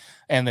blowups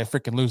and they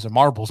freaking lose their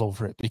marbles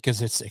over it,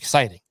 because it's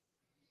exciting.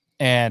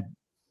 And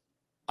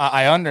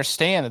I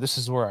understand that this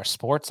is where our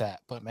sport's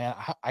at, but man,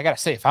 I gotta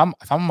say, if I'm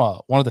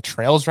one of the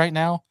trails right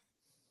now,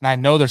 and I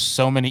know there's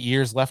so many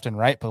years left and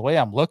right, but the way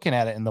I'm looking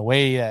at it and the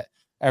way that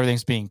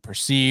everything's being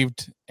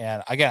perceived,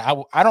 and again,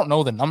 I don't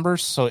know the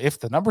numbers, so if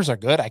the numbers are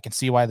good, I can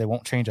see why they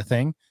won't change a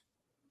thing.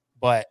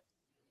 But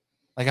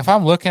like if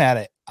I'm looking at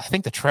it, I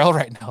think the trail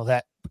right now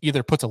that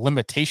either puts a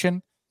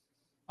limitation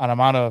on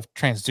amount of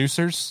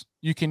transducers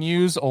you can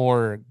use,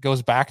 or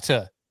goes back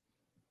to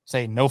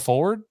say no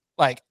forward.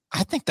 Like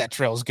I think that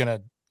trail is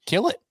gonna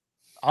kill it,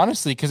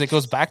 honestly, because it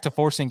goes back to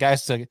forcing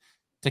guys to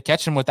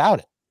catch them without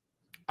it.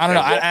 I don't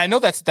know. I know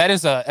that's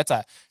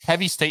a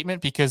heavy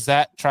statement, because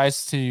that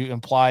tries to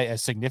imply a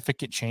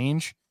significant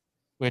change,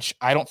 which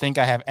I don't think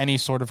I have any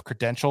sort of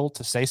credential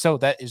to say so.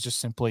 That is just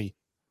simply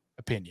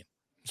opinion.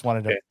 Just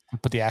wanted to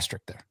put the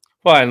asterisk there.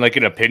 Well, and like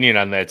an opinion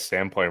on that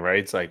standpoint, right?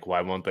 It's like,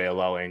 why won't they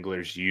allow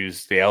anglers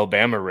use the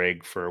Alabama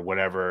rig for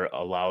whatever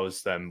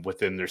allows them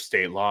within their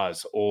state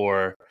laws?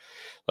 Or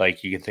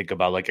like you can think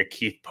about like a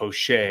Keith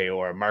Poche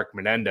or a Mark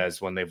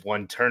Menendez when they've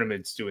won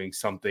tournaments doing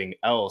something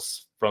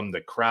else from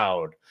the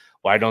crowd.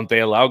 Why don't they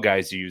allow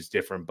guys to use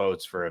different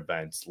boats for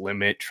events,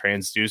 limit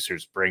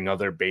transducers, bring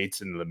other baits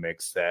into the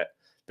mix that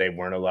they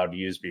weren't allowed to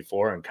use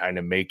before, and kind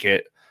of make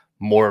it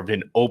more of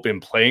an open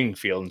playing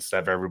field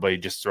instead of everybody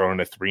just throwing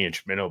a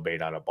 3-inch minnow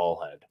bait on a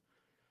ball head?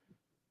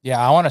 Yeah,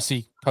 I want to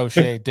see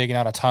Poche digging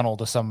out a tunnel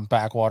to some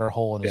backwater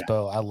hole in his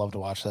boat. I'd love to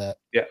watch that.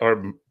 Yeah,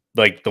 or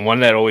like the one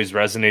that always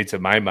resonates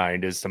in my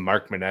mind is the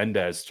Mark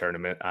Menendez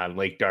tournament on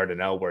Lake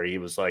Dardanelle, where he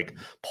was like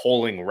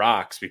pulling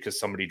rocks because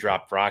somebody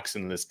dropped rocks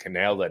in this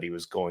canal that he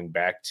was going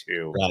back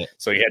to. Right.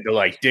 So he had to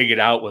like dig it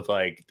out with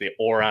like the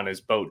oar on his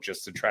boat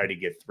just to try to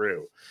get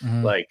through.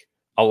 Like,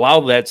 allow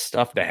that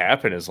stuff to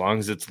happen as long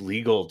as it's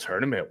legal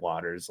tournament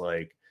waters.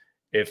 Like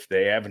if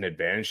they have an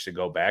advantage to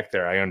go back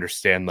there, I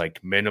understand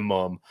like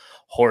minimum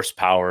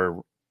horsepower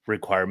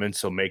requirements.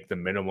 So make the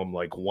minimum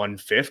like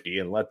 150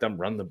 and let them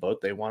run the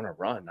boat they want to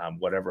run on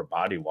whatever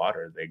body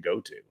water they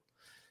go to.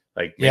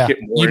 Like, make it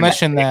more. You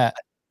mentioned that.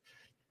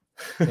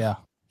 Yeah.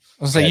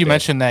 You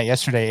mentioned that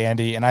yesterday,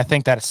 Andy, and I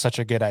think that's such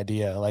a good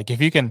idea. Like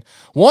if you can,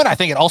 I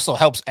think it also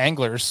helps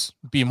anglers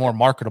be more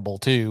marketable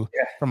too,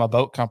 from a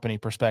boat company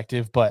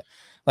perspective. But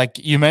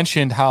like you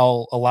mentioned,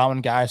 how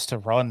allowing guys to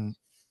run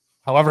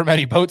however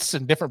many boats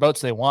and different boats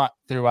they want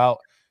throughout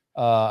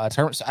a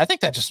tournament, I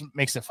think that just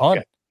makes it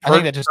fun. I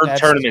think that just adds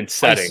tournament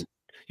setting.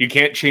 You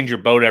can't change your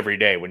boat every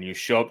day. When you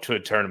show up to a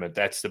tournament,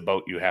 that's the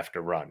boat you have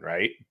to run,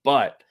 right?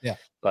 But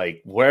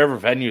like wherever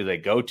venue they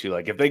go to,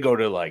 like if they go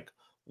to like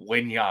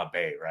Winyah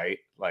Bay, right?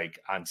 Like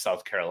on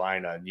South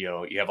Carolina, and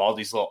you have all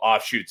these little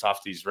offshoots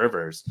off these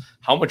rivers.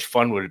 How much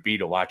fun would it be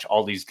to watch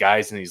all these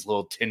guys in these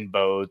little tin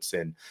boats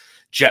and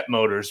jet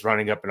motors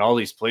running up in all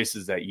these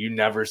places that you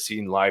never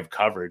seen live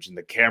coverage, and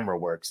the camera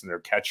works and they're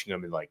catching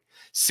them in like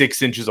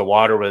 6 inches of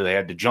water where they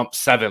had to jump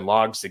 7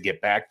 logs to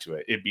get back to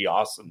it. It'd be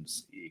awesome to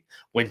see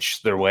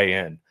winch their way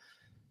in.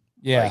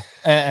 Yeah. Like,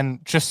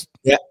 and just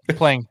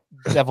playing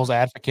devil's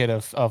advocate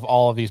of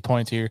all of these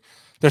points here.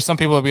 There's some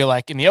people will be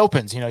like in the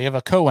opens, you have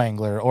a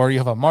co-angler or you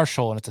have a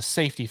marshal and it's a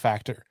safety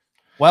factor.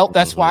 Well,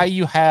 that's why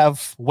you have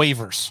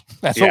waivers.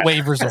 That's what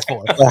waivers are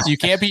for. You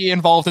can't be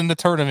involved in the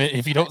tournament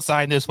if you don't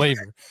sign this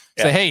waiver.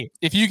 Say, hey,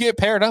 if you get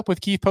paired up with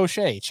Keith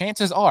Poche,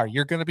 chances are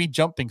you're going to be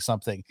jumping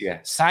something.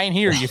 Sign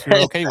here if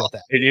you're okay with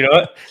that. And you know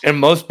what? And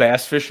most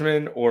bass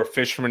fishermen or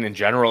fishermen in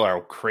general are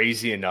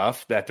crazy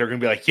enough that they're going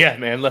to be like, yeah,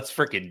 man, let's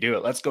freaking do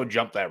it. Let's go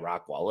jump that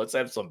rock wall. Let's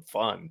have some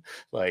fun.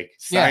 Like,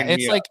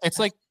 it's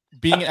like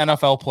being an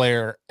NFL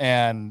player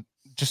and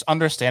just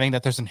understanding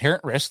that there's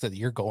inherent risk that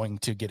you're going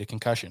to get a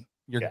concussion.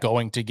 You're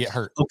going to get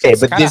hurt. Okay,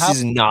 but this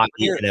is not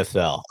the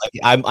NFL.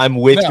 Like, I'm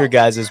with your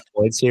guys'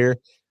 points here,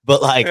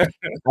 but like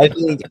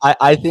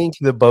I think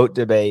the boat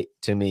debate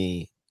to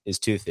me is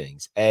two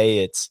things. A,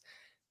 it's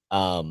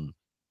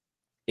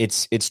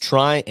it's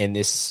trying, and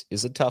this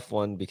is a tough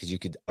one because you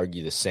could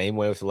argue the same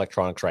way with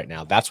electronics right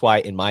now. That's why,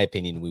 in my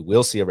opinion, we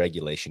will see a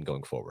regulation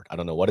going forward. I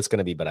don't know what it's going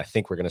to be, but I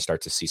think we're going to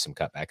start to see some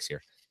cutbacks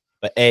here.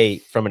 But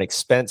from an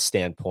expense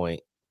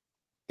standpoint,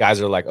 guys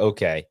are like,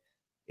 okay,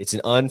 it's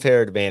an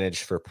unfair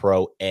advantage for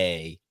Pro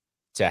A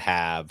to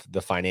have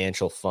the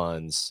financial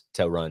funds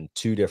to run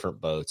 2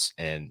 different boats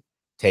and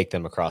take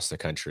them across the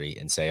country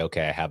and say,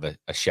 okay, I have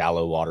a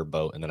shallow water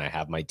boat and then I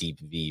have my deep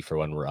V for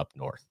when we're up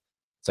north.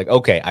 It's like,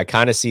 okay, I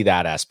kind of see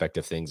that aspect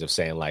of things, of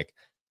saying, like,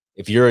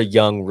 if you're a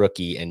young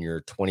rookie and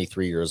you're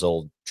 23 years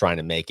old trying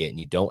to make it and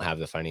you don't have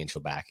the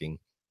financial backing,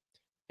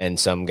 and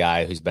some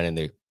guy who's been in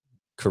the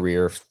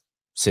career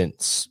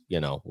since,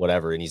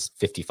 whatever, and he's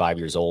 55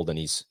 years old and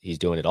he's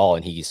doing it all,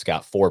 and he's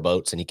got 4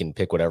 boats and he can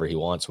pick whatever he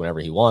wants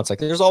whenever he wants. Like,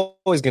 there's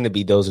always going to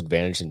be those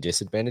advantages and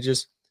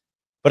disadvantages.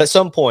 But at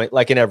some point,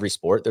 like in every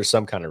sport, there's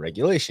some kind of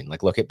regulation.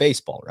 Like, look at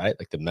baseball, right?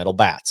 Like the metal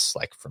bats,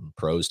 like from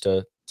pros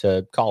to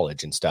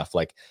college and stuff.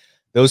 Like,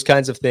 those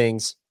kinds of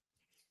things,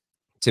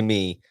 to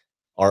me,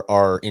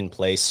 are in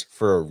place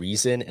for a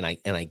reason. And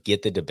I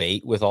get the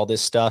debate with all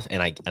this stuff,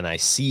 and I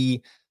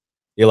see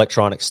the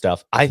electronic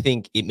stuff. I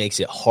think it makes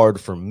it hard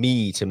for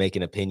me to make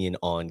an opinion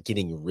on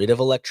getting rid of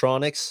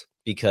electronics,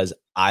 because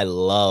I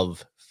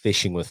love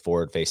fishing with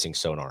forward-facing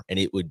sonar, and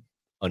it would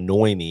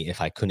annoy me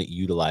if I couldn't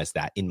utilize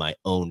that in my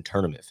own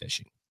tournament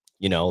fishing.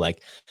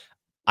 Like,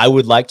 I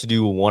would like to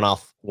do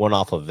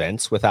one-off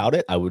events without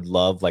it. I would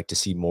love to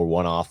see more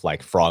one-off,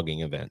 like frogging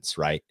events,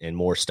 right? And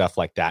more stuff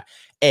like that.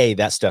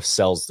 That stuff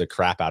sells the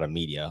crap out of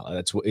media.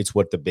 It's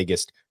what the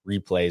biggest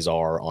replays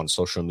are on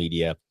social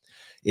media.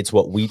 It's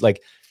what we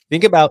like.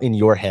 Think about in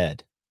your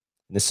head.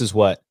 And this is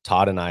what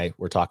Todd and I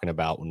were talking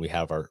about when we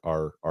have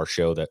our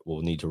show that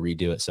we'll need to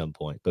redo at some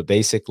point. But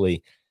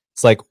basically,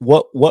 it's like,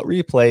 what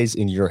replays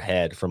in your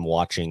head from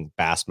watching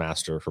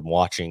Bassmaster, from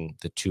watching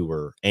the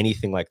tour,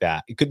 anything like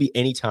that? It could be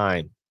any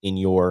time in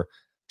your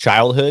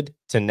childhood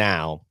to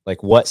now.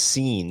 Like, what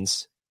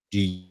scenes do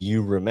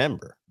you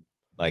remember?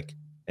 Like,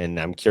 and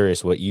I'm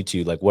curious what you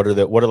two, like, what are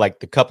like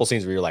the couple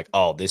scenes where you're like,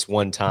 oh, this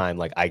one time,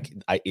 like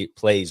it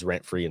plays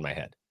rent free in my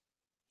head.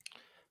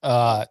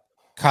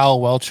 Kyle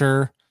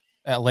Welcher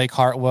at Lake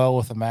Hartwell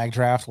with a mag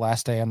draft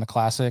last day on the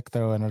Classic,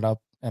 throwing it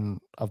up and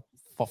a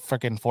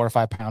freaking 4 or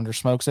 5 pounder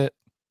smokes it.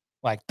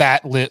 Like,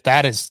 that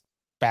is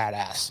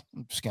badass.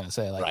 I'm just gonna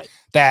say, like, right.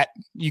 That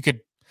you could,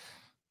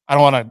 I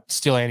don't want to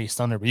steal Andy's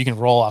thunder, but you can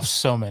roll off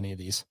so many of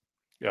these.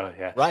 Oh,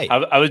 yeah. Right.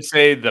 I would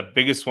say the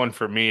biggest one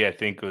for me, I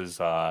think, was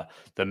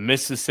the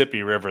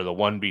Mississippi River, the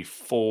one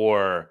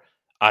before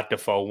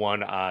Octafo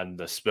won on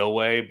the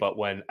Spillway, but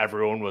when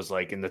everyone was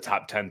like in the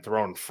top 10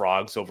 throwing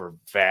frogs over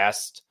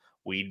vast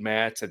weed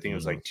mats. I think it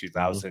was like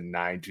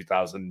 2009,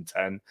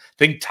 2010. I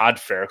think Todd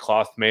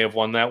Faircloth may have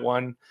won that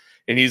one.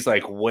 And he's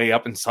like way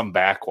up in some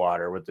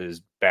backwater with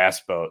his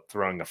bass boat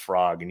throwing a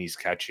frog, and he's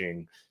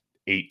catching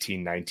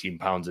 18, 19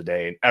 pounds a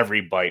day. And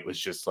every bite was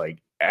just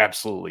like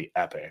absolutely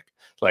epic.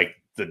 Like,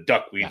 the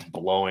duckweed's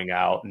blowing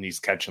out, and he's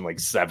catching like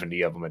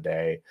 70 of them a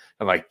day.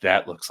 And like,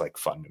 that looks like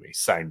fun to me.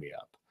 Sign me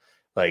up.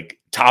 Like,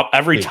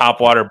 every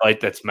topwater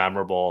bite that's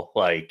memorable.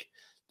 Like,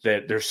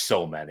 that, there's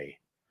so many.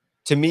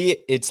 To me,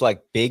 it's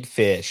like big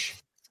fish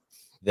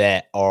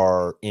that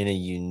are in a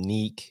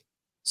unique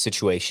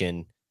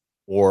situation,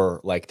 or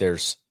like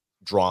there's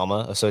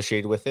drama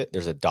associated with it.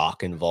 There's a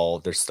dock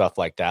involved. There's stuff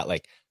like that.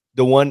 Like,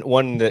 the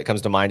one that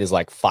comes to mind is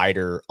like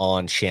Fighter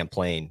on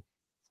Champlain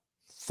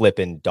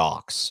flipping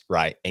docks,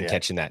 right? And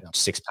catching that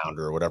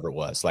 6-pounder or whatever it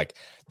was. Like,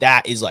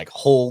 that is like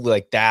whole,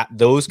 like that,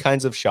 those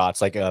kinds of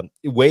shots, like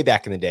way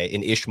back in the day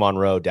in Ish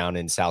Monroe down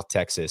in South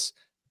Texas,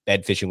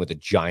 bed fishing with a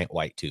giant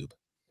white tube,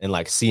 and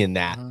like seeing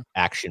that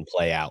action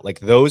play out, like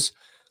those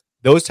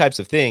types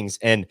of things.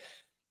 And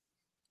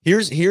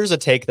here's a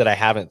take that I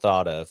haven't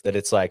thought of, that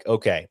it's like,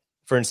 okay,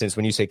 for instance,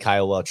 when you say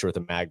Kyle Welcher with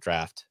a mag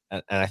draft,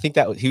 and I think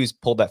that he was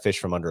pulled that fish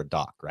from under a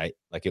dock, right?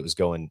 Like, it was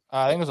going,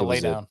 I think it was a lay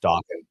down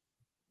dock.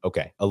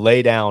 Okay. A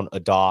lay down, a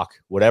dock,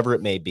 whatever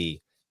it may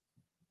be.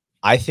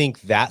 I think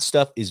that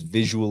stuff is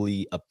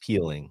visually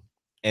appealing.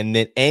 And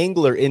the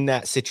angler in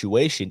that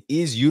situation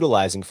is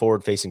utilizing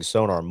forward-facing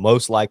sonar,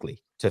 most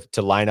likely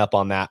to line up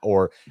on that.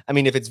 Or, I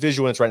mean, if it's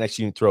visual and it's right next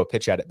to you, and throw a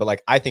pitch at it. But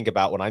like, I think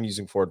about when I'm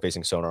using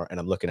forward-facing sonar and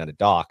I'm looking at a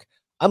dock,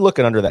 I'm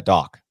looking under that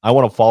dock. I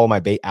want to follow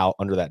my bait out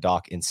under that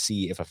dock and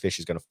see if a fish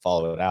is going to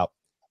follow it out.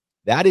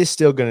 That is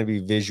still going to be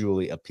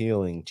visually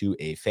appealing to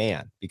a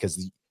fan,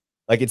 because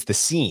like, it's the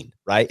scene,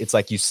 right? It's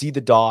like, you see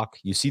the dock,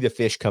 you see the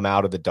fish come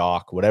out of the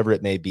dock, whatever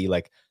it may be.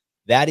 Like,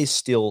 that is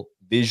still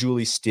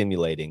visually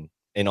stimulating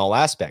in all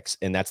aspects.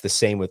 And that's the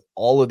same with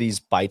all of these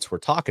bites we're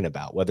talking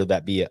about, whether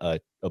that be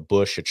a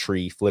bush, a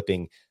tree,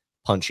 flipping,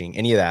 punching,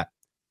 any of that.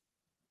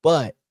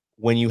 But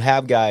when you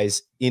have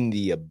guys in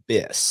the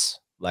abyss,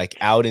 like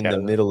out in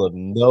the middle of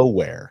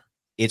nowhere,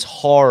 it's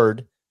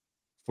hard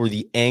for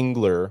the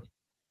angler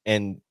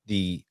and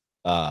the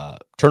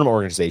tournament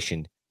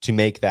organization to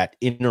make that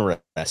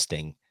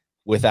interesting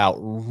without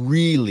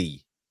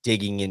really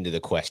digging into the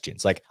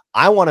questions. Like,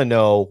 I want to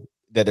know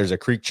that there's a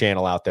creek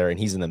channel out there and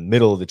he's in the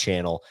middle of the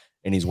channel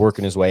and he's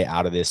working his way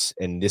out of this.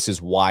 And this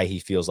is why he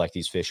feels like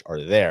these fish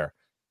are there.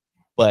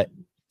 But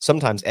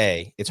sometimes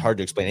it's hard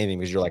to explain anything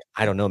because you're like,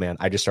 I don't know, man.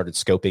 I just started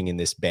scoping in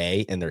this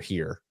bay and they're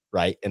here.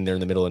 Right. And they're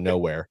in the middle of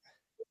nowhere.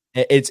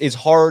 It's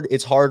hard.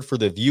 It's hard for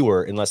the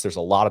viewer unless there's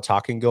a lot of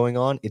talking going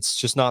on. It's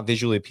just not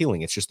visually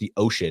appealing. It's just the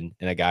ocean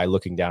and a guy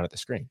looking down at the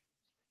screen.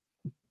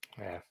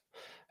 Yeah.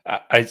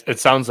 It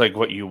sounds like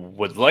what you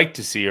would like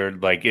to see, or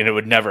like, and it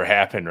would never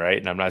happen, right?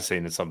 And I'm not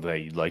saying it's something that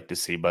you'd like to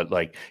see, but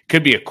like,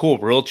 could be a cool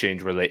rule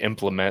change where they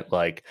implement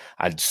like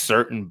on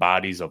certain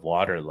bodies of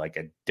water, like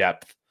a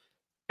depth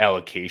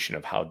allocation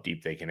of how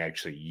deep they can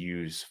actually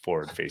use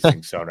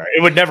forward-facing sonar.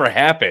 It would never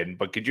happen,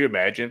 but could you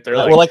imagine if they're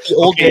like the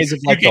old days of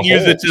like you can the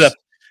use holes. it to the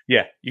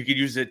you could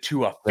use it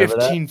to a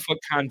 15-foot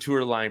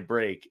contour line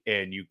break,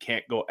 and you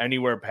can't go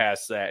anywhere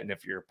past that. And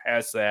if you're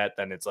past that,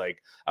 then it's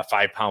like a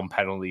 5-pound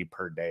penalty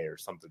per day or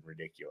something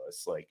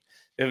ridiculous. Like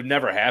it would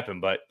never happen,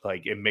 but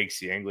like it makes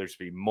the anglers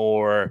be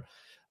more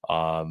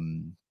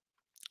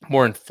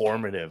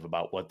informative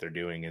about what they're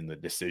doing and the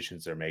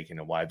decisions they're making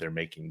and why they're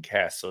making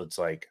casts. So it's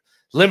like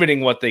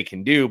limiting what they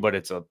can do, but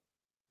it's a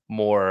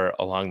more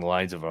along the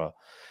lines of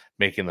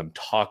making them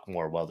talk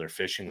more while they're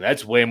fishing.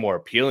 That's way more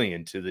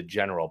appealing to the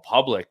general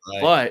public,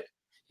 right. But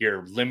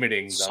you're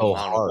limiting the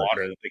amount of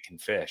water that they can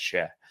fish.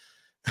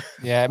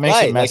 Yeah, it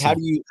makes it messy. Like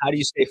how do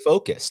you stay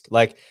focused?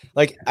 Like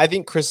I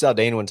think Chris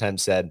Zaldain one time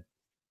said,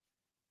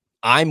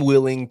 I'm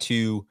willing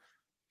to.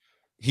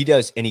 He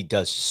does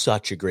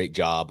such a great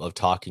job of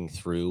talking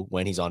through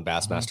when he's on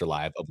Bassmaster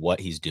Live of what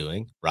he's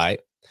doing, right?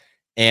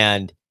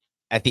 And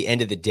at the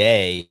end of the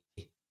day,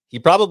 he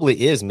probably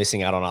is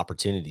missing out on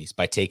opportunities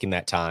by taking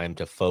that time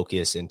to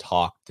focus and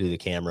talk through the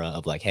camera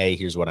of like, hey,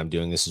 here's what I'm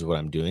doing. This is what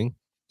I'm doing.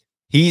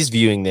 He's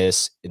viewing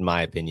this, in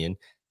my opinion,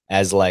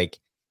 as like,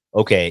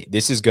 okay,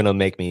 this is going to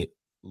make me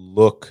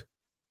look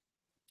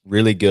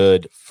really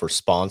good for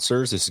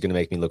sponsors. This is going to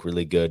make me look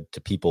really good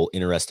to people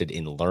interested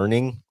in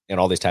learning and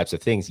all these types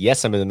of things.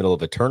 Yes, I'm in the middle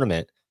of a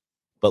tournament,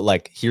 but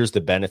like, here's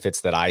the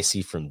benefits that I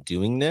see from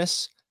doing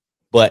this.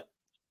 But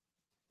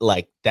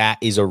like, that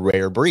is a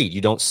rare breed.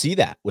 You don't see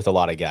that with a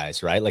lot of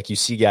guys, right? Like you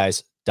see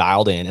guys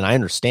dialed in, and I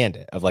understand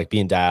it of like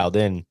being dialed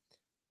in,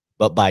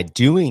 but by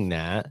doing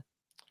that,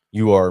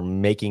 you are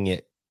making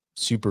it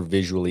super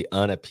visually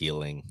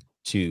unappealing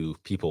to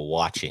people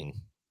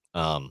watching.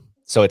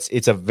 So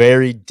it's a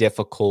very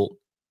difficult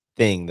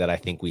thing that I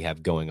think we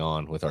have going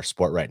on with our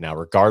sport right now,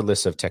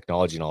 regardless of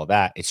technology and all of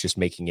that. It's just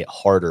making it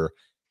harder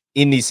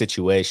in these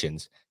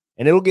situations,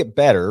 and it'll get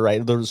better,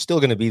 right? There's still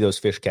going to be those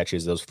fish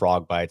catches, those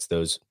frog bites,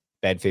 those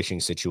bed fishing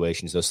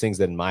situations, those things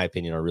that in my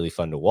opinion are really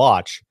fun to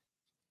watch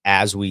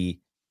as we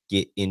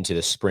get into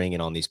the spring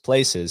and on these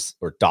places,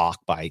 or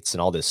dock bites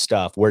and all this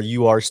stuff where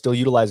you are still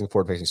utilizing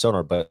forward facing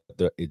sonar, but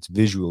it's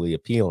visually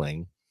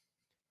appealing.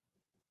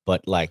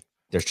 But like,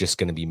 there's just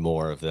going to be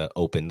more of the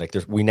open, like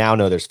we now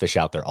know there's fish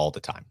out there all the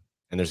time,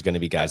 and there's going to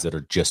be guys that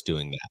are just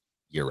doing that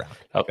year round.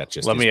 That's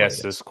just let me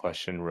ask this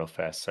question real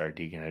fast. Sorry,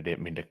 Deegan, I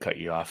didn't mean to cut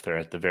you off there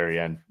at the very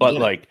end, but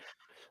like,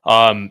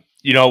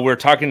 we're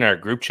talking in our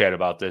group chat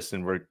about this,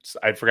 and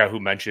I forgot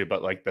who mentioned it,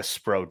 but like the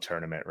Spro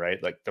tournament,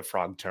 right? Like the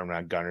frog tournament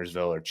on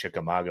Gunnersville or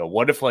Chickamauga.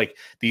 What if like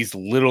these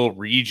little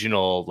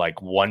regional, like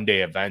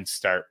 1-day events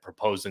start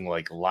proposing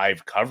like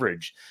live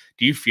coverage?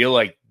 Do you feel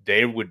like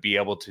they would be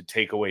able to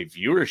take away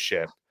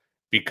viewership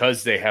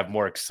because they have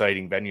more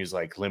exciting venues,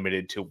 like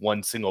limited to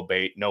one single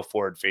bait, no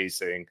forward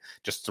facing,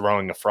 just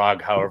throwing a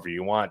frog however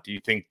you want? Do you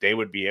think they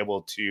would be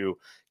able to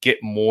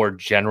get more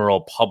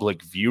general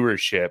public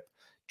viewership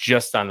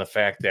just on the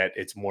fact that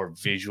it's more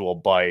visual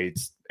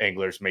bites?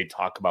 Anglers may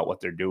talk about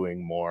what they're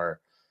doing more,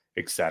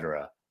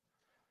 etc.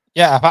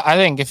 Yeah, I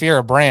think if you're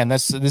a brand,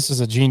 this is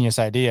a genius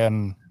idea,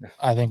 and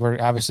I think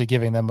we're obviously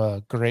giving them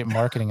a great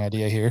marketing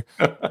idea here.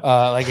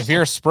 Like if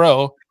you're a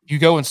Spro, you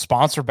go and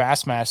sponsor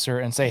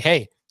Bassmaster and say,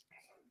 hey,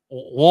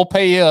 we'll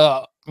pay you,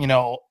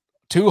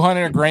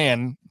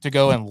 $200,000 to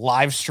go and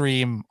live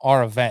stream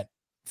our event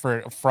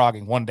for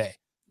frogging 1 day.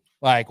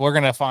 Like we're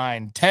going to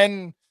find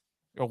 10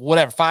 or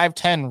whatever,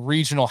 5-10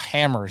 regional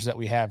hammers that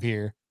we have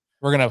here.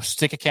 We're going to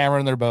stick a camera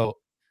in their boat,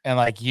 and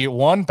like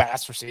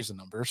Bass receives the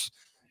numbers,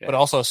 but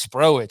also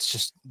Spro, it's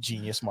just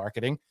genius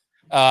marketing.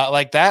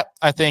 Like that,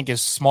 I think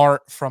is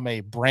smart from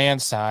a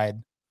brand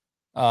side.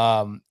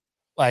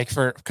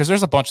 Because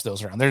there's a bunch of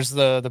those around. There's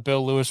the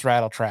Bill Lewis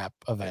Rattle Trap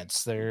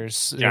events.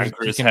 John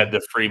Chris had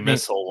the free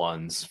missile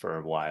ones for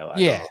a while.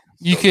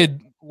 You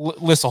could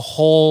list a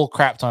whole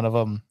crap ton of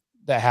them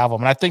that have them,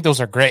 and I think those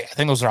are great. I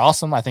think those are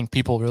awesome. I think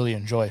people really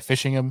enjoy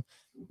fishing them.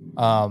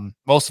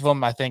 Most of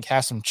them, I think,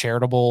 have some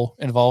charitable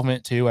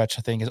involvement too, which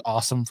I think is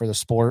awesome for the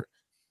sport.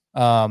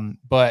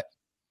 But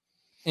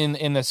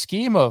in the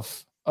scheme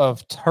of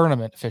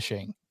tournament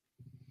fishing,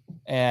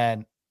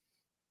 and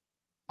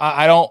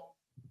I don't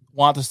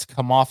want this to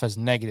come off as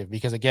negative,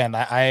 because again,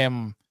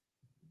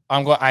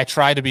 I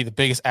try to be the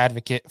biggest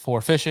advocate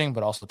for fishing,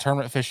 but also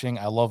tournament fishing.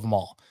 I love them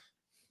all.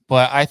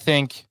 But I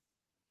think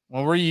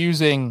when we're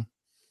using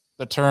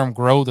the term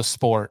grow the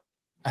sport,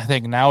 I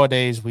think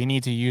nowadays we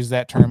need to use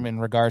that term in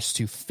regards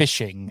to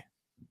fishing,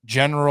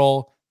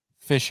 general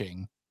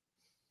fishing,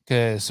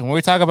 Because when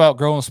we talk about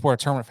growing sport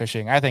tournament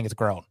fishing, I think it's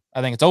grown.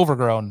 I think it's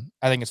overgrown.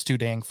 I think it's too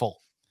dang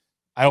full.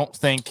 I don't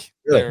think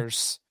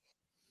there's.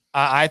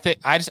 I think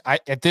I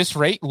at this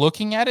rate,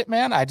 looking at it,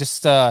 man, I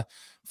just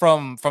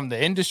from the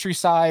industry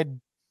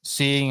side,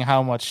 seeing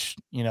how much,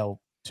 to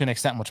an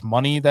extent, much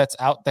money that's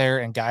out there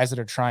and guys that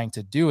are trying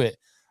to do it.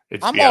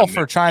 I'm all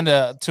for trying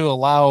to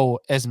allow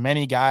as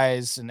many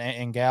guys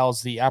and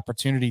gals the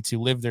opportunity to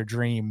live their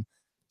dream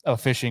of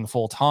fishing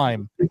full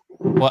time.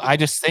 Well, I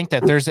just think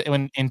that there's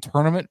in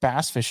tournament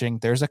bass fishing,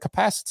 there's a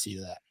capacity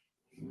to that.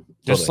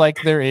 Just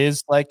like there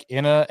is like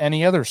in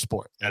any other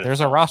sport.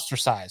 There's a roster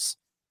size.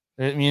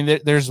 I mean,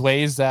 there's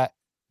ways that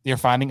you're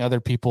finding other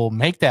people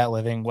make that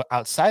living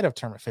outside of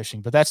tournament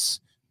fishing, but that's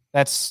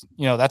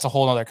a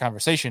whole other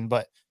conversation.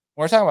 But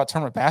when we're talking about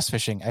tournament bass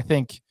fishing, I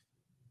think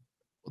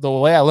the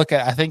way I look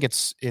at it, I think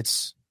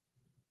it's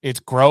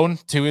grown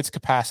to its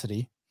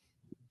capacity.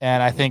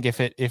 And I think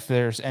if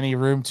there's any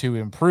room to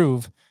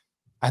improve,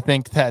 I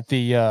think that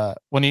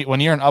when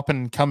you're an up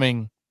and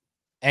coming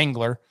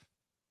angler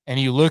and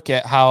you look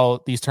at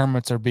how these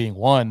tournaments are being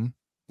won,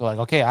 you're like,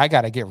 okay, I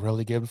got to get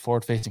really good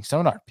forward facing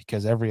sonar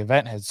because every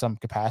event has some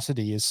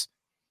capacity is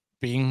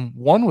being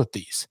won with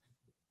these.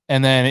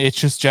 And then it's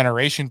just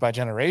generation by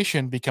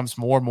generation becomes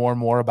more and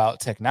more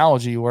about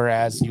technology,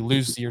 whereas you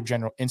lose your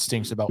general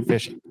instincts about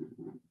fishing.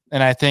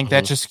 And I think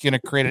that's just going to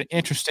create an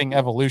interesting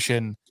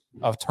evolution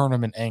of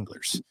tournament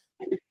anglers.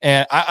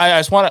 And I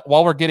just want to,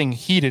 while we're getting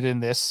heated in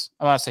this,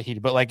 I'm not say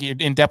heated, but like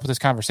in depth with this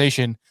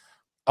conversation,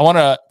 I want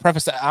to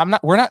preface that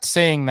we're not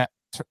saying that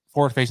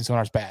forward facing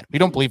sonar is bad. We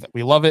don't believe it.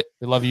 We love it.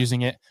 We love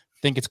using it.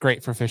 Think it's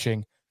great for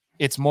fishing.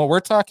 It's more, we're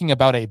talking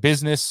about a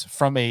business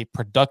from a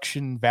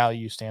production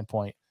value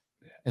standpoint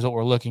is what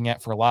we're looking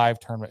at for live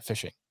tournament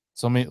fishing.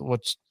 So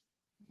let's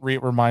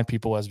remind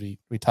people as we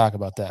talk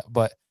about that.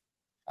 But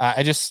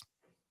I just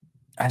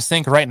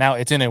think right now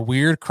it's in a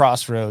weird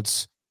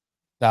crossroads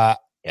that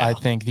I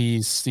think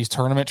these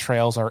tournament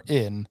trails are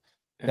in,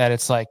 that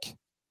it's like,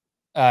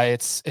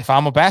 if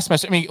I'm a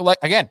Bassmaster, I mean, like,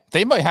 again,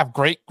 they might have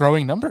great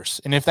growing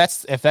numbers. And if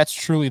that's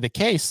truly the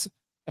case,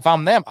 if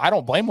I'm them, I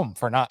don't blame them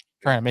for not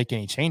trying to make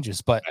any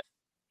changes, but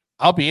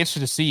I'll be interested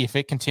to see if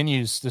it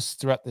continues this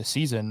throughout the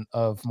season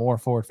of more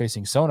forward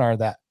facing sonar,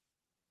 that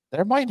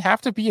there might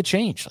have to be a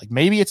change. Like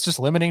maybe it's just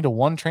limiting to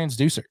one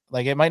transducer.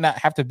 Like it might not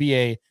have to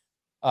be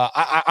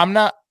I'm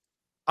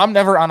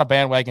never on a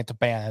bandwagon to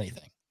ban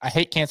anything. I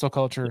hate cancel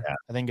culture. Yeah.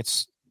 I think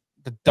it's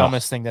the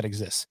dumbest thing that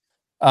exists.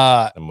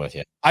 I'm with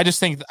you. I just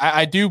think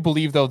I do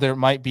believe though there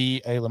might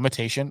be a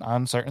limitation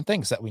on certain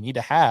things that we need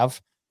to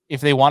have if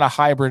they want a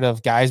hybrid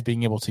of guys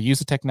being able to use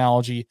the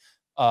technology,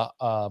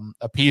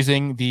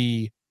 appeasing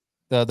the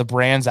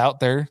brands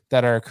out there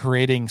that are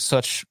creating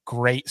such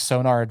great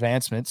sonar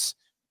advancements,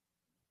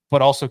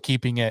 but also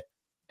keeping it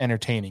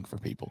entertaining for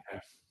people.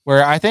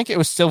 Where I think it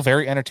was still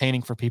very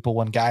entertaining for people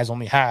when guys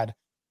only had,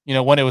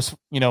 when it was,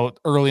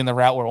 early in the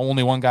route where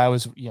only one guy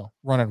was,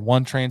 running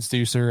one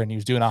transducer and he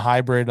was doing a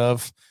hybrid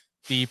of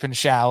deep and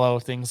shallow,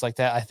 things like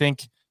that. I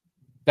think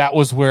that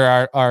was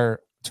where our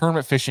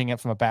tournament fishing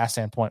from a bass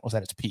standpoint was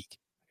at its peak.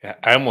 Yeah,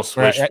 I almost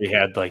wish we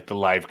had like the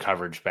live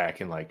coverage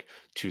back in like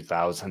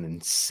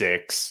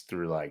 2006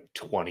 through like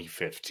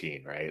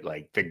 2015, right?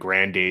 Like the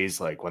grand days,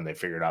 like when they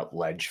figured out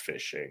ledge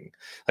fishing.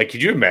 Like,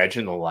 could you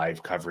imagine the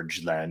live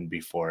coverage then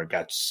before it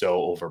got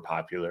so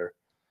overpopular?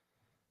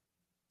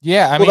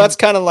 Yeah, I mean, that's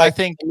kind of like, I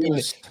think. Go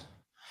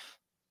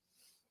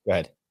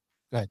ahead.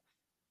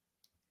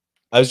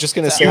 I was just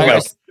going to say,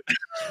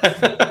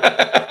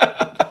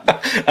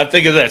 I'm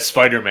thinking of that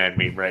Spider-Man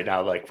meme right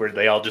now, like where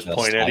they all just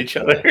point at each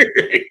other.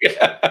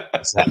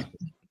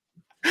 Exactly.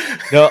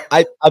 No,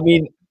 I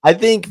mean, I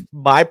think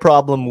my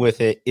problem with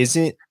it is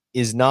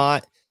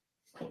not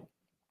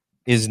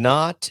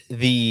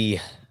the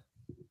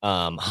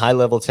high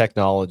level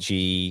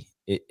technology.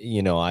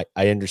 I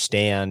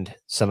understand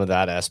some of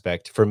that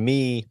aspect. For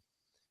me,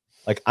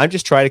 like I'm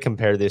just trying to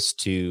compare this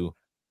to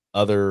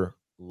other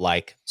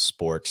like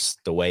sports,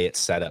 the way it's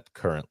set up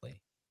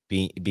currently,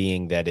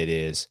 being that it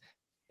is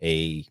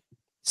a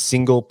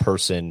single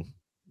person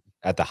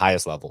at the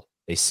highest level,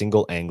 a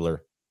single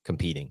angler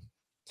competing.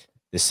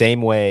 The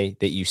same way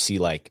that you see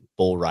like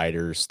bull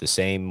riders, the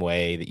same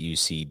way that you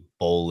see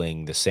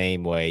bowling, the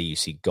same way you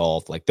see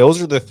golf. Like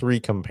those are the three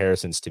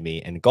comparisons to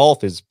me. And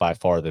golf is by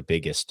far the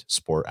biggest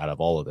sport out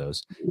of all of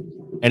those.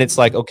 And it's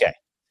like, okay,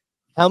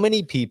 how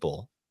many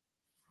people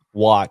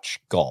watch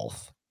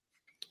golf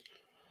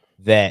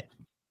that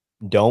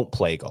don't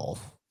play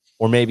golf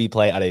or maybe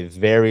play at a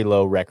very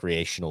low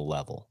recreational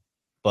level?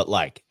 But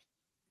like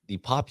the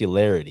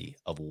popularity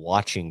of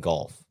watching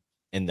golf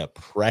and the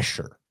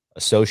pressure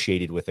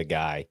associated with a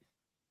guy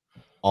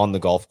on the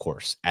golf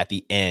course at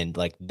the end,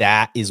 like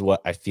that is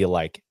what I feel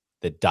like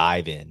the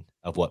dive in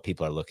of what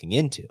people are looking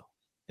into.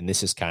 And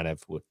this is kind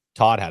of what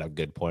Todd had a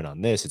good point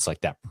on this. It's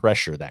like that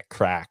pressure, that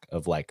crack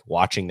of like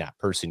watching that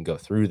person go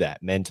through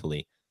that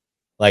mentally.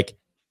 Like,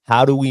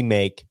 how do we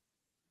make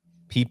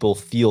people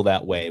feel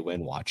that way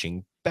when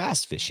watching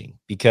bass fishing?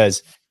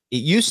 Because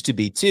it used to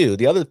be too.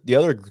 The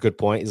other good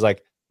point is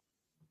like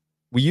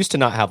we used to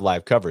not have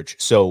live coverage.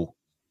 So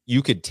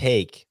you could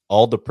take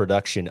all the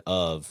production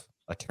of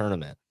a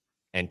tournament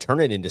and turn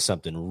it into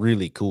something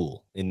really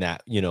cool in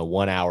that,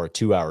 1 hour,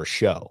 2 hour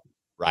show,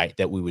 right?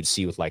 That we would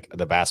see with like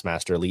the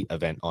Bassmaster Elite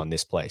event on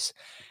this place.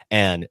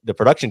 And the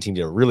production team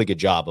did a really good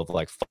job of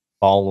like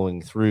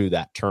following through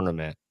that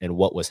tournament and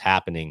what was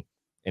happening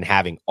and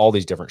having all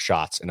these different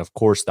shots. And of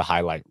course, the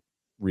highlight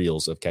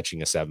reels of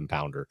catching a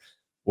 7-pounder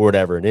or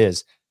whatever it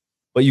is.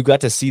 But you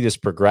got to see this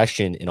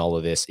progression in all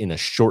of this in a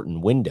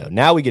shortened window.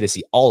 Now we get to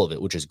see all of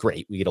it, which is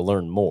great. We get to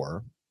learn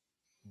more,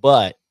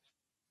 but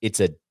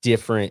it's a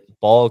different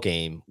ball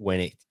game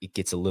when it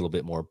gets a little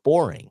bit more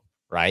boring,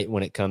 right?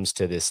 When it comes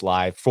to this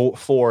live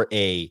for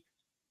a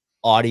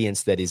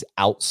audience that is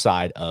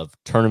outside of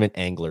tournament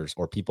anglers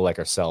or people like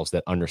ourselves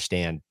that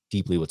understand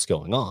deeply what's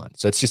going on.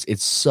 So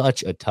it's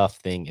such a tough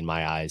thing in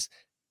my eyes.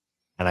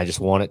 And I just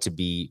want it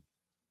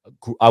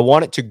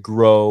to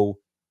grow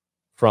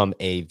from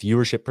a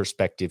viewership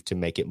perspective to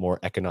make it more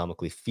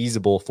economically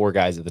feasible for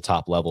guys at the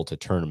top level to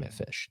tournament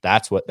fish.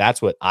 That's what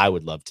I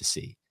would love to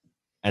see.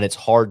 And it's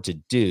hard to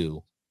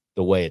do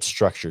the way it's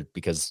structured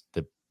because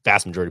the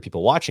vast majority of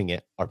people watching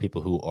it are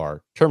people who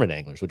are tournament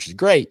anglers, which is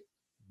great,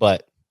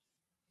 but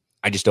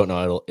I just don't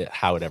know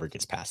how it ever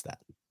gets past that.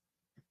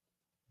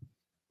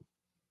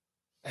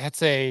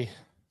 That's a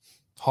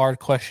hard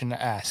question to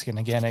ask. And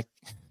again,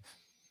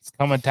 it's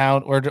coming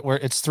down where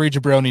it's three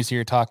jabronis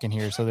here talking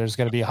here. So there's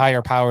going to be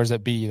higher powers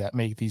that be that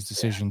make these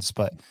decisions.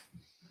 But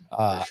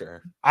for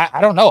sure. I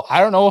don't know. I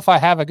don't know if I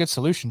have a good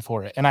solution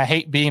for it. And I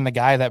hate being the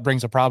guy that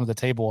brings a problem to the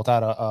table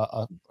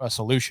without a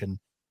solution.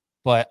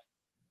 But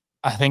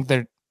I think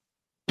that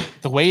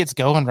the way it's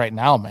going right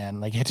now,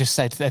 man, like I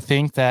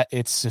think that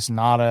it's just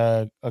not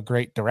a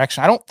great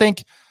direction. I don't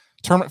think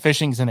tournament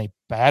fishing is in a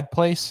bad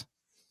place.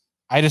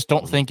 I just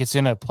don't think it's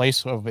in a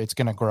place where it's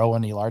going to grow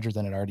any larger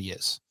than it already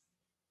is.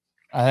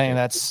 I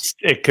think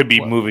it could be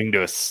moving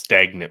to a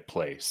stagnant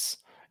place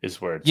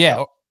is where it's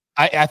going.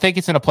 I think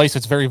it's in a place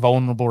that's very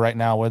vulnerable right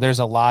now where there's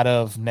a lot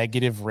of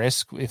negative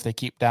risk if they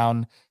keep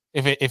down,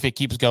 if it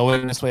keeps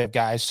going this way of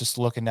guys just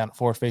looking down at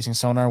forward facing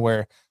sonar,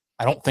 where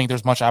I don't think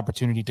there's much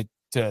opportunity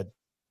to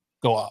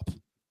go up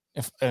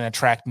and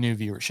attract new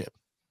viewership.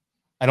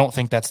 I don't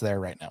think that's there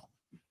right now.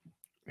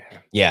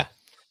 Yeah.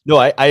 No,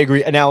 I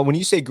agree. And now when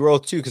you say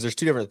growth too, because there's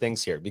two different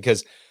things here,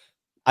 because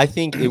I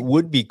think it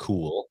would be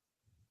cool.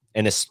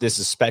 And this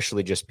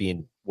especially just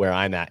being where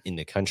I'm at in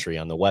the country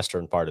on the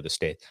western part of the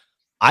state.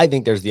 I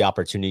think there's the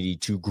opportunity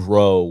to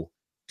grow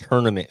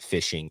tournament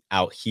fishing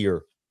out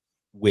here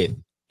with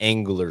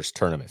anglers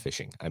tournament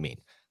fishing. I mean,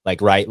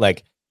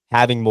 like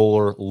having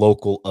more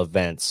local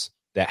events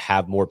that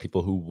have more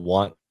people who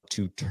want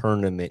to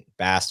tournament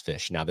bass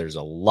fish. Now there's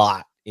a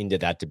lot into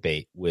that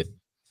debate with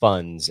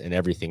funds and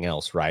everything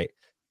else, right,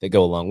 that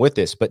go along with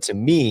this. But to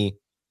me,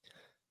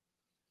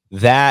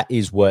 that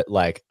is what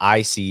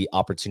I see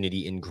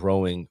opportunity in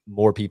growing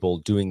more people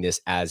doing this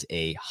as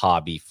a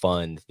hobby,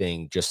 fun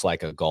thing, just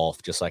like a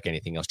golf, just like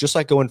anything else, just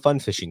like going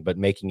fun fishing, but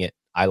making it,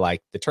 I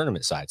like the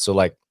tournament side.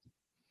 So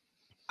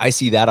I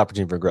see that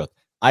opportunity for growth.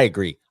 I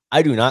agree.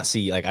 I do not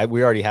see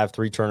we already have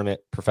 3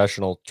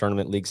 professional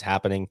tournament leagues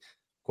happening,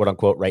 quote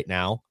unquote, right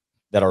now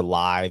that are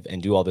live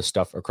and do all this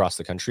stuff across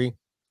the country.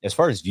 As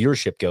far as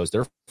viewership goes,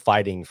 they're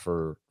fighting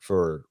for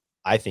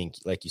I think,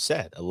 like you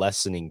said, a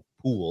lessening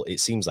pool, it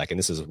seems like, and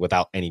this is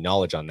without any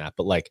knowledge on that,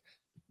 but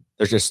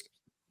there's just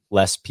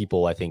less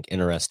people, I think,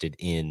 interested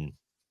in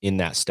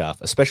that stuff,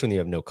 especially when you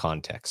have no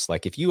context.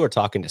 If you are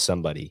talking to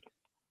somebody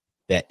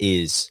that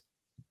is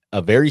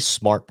a very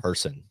smart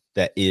person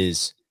that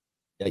is,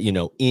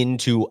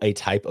 into a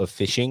type of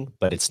fishing,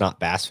 but it's not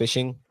bass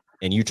fishing,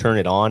 and you turn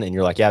it on and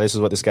you're like, yeah, this is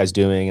what this guy's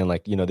doing. And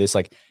this,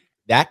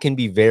 that can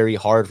be very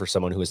hard for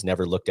someone who has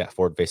never looked at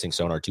forward facing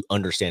sonar to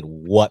understand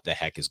what the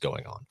heck is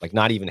going on.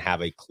 Not even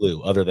have a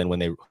clue other than when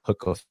they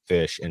hook a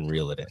fish and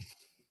reel it in,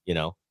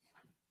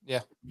 Yeah.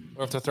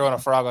 Or if they're throwing a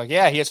frog, he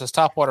has his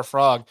topwater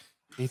frog.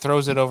 He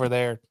throws it over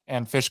there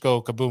and fish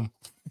go kaboom.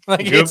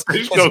 It's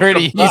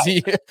pretty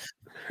easy.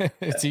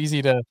 It's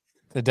easy to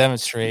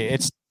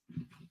demonstrate.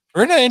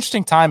 We're in an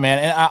interesting time, man.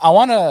 And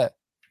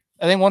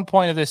I think one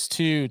point of this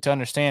too, to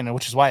understand,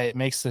 which is why it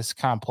makes this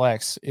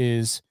complex,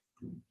 is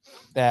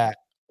that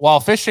while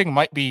fishing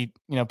might be,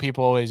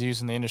 people always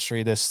use in the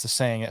industry, the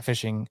saying that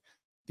fishing,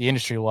 the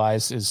industry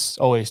wise, is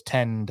always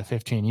 10 to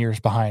 15 years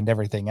behind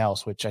everything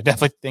else, which I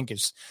definitely think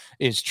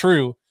is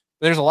true.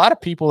 There's a lot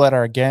of people that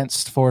are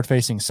against forward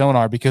facing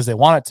sonar because they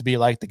want it to be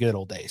like the good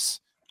old days.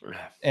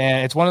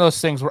 And it's one of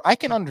those things where I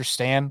can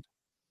understand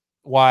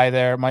why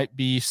there might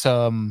be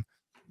some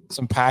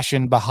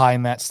passion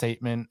behind that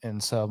statement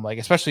and some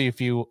especially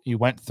if you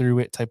went through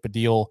it type of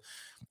deal.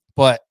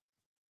 But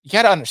you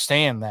got to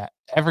understand that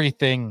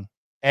everything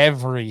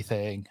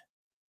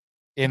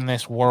in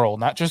this world,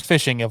 not just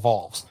fishing,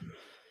 evolves,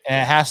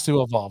 and it has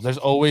to evolve. There's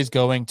always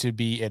going to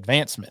be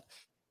advancement.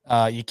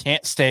 You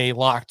can't stay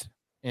locked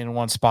in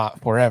one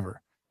spot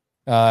forever.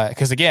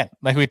 Because again,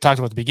 like we talked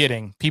about at the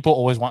beginning, people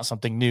always want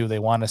something new. They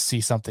want to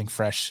see something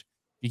fresh.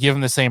 You give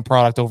them the same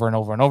product over and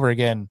over and over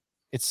again.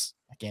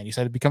 You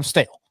said it becomes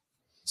stale.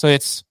 So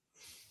it's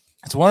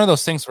one of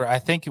those things where I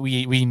think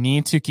we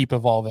need to keep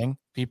evolving.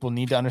 People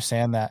need to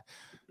understand that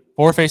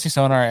forward-facing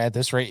sonar at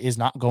this rate is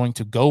not going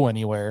to go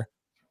anywhere,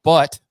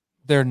 but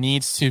there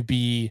needs to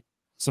be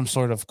some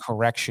sort of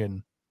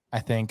correction, I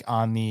think,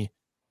 on the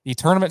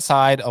tournament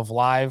side of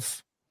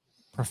live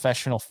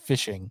professional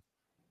fishing,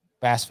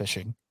 bass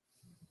fishing.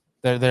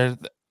 There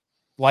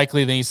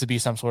likely there needs to be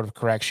some sort of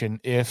correction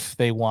if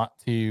they want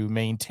to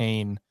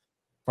maintain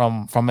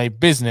from a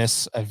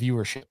business a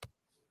viewership.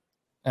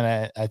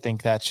 And I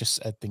think I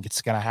think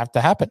it's going to have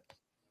to happen.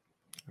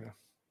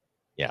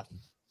 Yeah.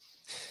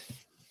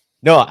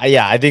 No,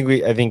 I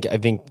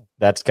think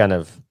that's kind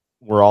of,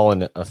 we're all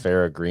in a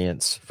fair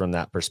agreement from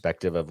that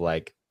perspective of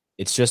like,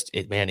 it's just,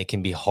 it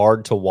can be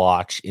hard to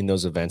watch in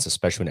those events,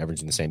 especially when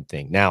everyone's doing the same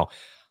thing. Now,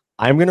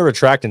 I'm going to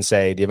retract and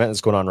say the event that's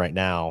going on right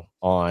now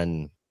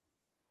on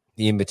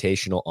the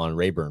Invitational on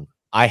Rayburn,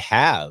 I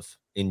have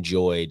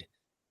enjoyed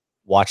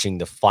watching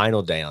the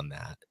final day on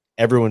that.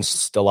 A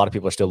lot of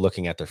people are still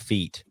looking at their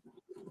feet,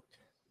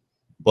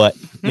 but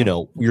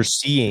you're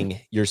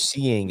seeing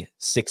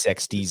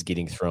 6XDs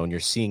getting thrown. You're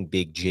seeing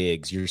big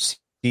jigs. You're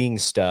seeing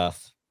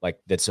stuff like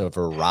that's a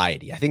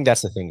variety. I think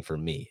that's the thing for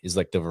me is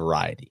like the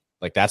variety.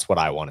 Like that's what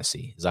I want to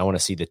see is I want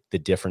to see the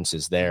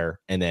differences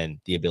there and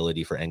then the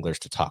ability for anglers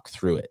to talk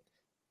through it.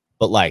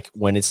 But like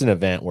when it's an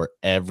event where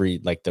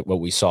what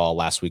we saw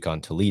last week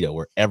on Toledo,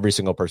 where every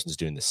single person's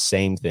doing the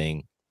same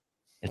thing,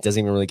 it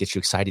doesn't even really get you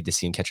excited to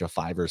see them catch a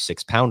 5 or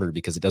 6 pounder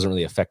because it doesn't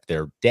really affect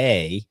their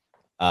day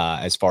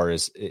as far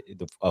as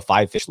a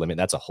 5 fish limit.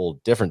 That's a whole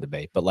different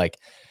debate. But like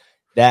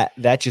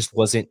that just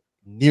wasn't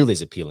nearly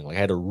as appealing. Like I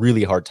had a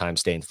really hard time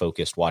staying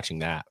focused watching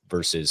that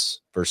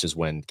versus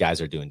when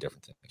guys are doing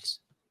different things.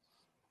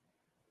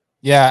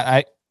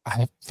 Yeah,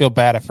 I feel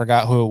bad. I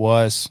forgot who it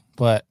was,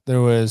 but it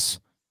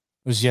was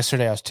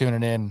yesterday. I was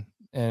tuning in,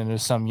 and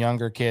there's some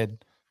younger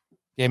kid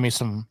gave me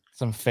some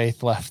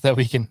faith left that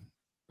we can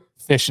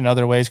fish in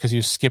other ways because he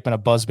was skipping a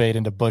buzzbait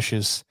into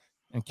bushes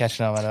and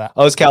catching them. It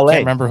was Cal Lane. I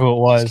can't remember who it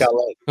was.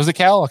 Was it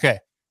Cal? Okay.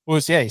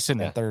 He's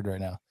sitting at third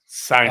right now.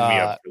 Sign me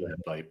up for that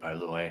bite, by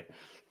the way.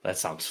 That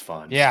sounds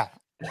fun. Yeah.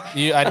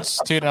 I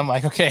just tuned. I'm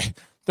like, okay,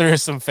 there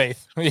is some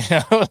faith. We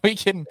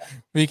can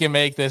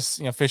make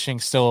this, fishing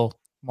still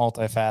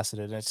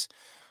multifaceted. It's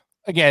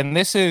again,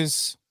 this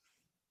is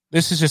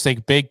just a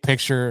big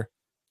picture,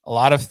 a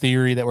lot of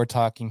theory that we're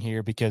talking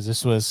here because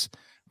this was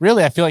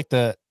really, I feel like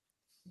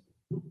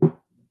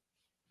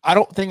I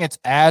don't think it's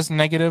as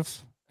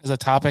negative as a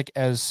topic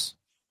as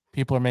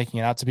people are making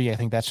it out to be. I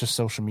think that's just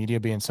social media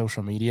being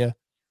social media.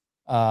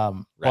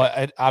 Right.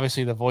 But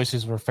obviously the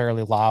voices were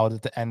fairly loud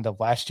at the end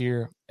of last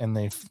year, and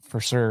they for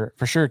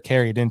sure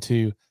carried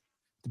into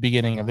the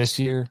beginning of this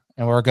year.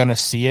 And we're going to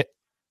see it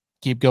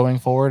keep going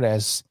forward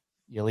as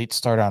the elites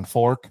start on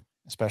fork,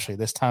 especially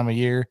this time of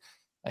year.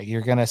 Like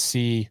you're going to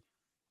see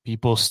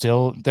people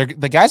still, they're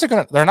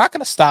not going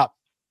to stop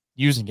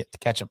using it to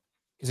catch them.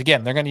 Because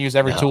again, they're going to use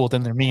every tool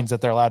within their means that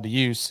they're allowed to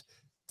use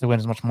to win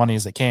as much money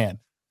as they can.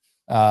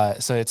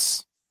 So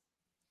it's,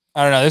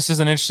 I don't know. This is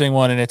an interesting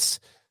one, and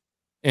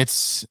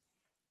it's.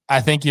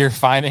 I think you're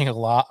finding a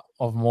lot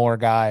of more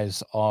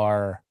guys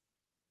are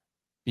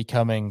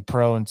becoming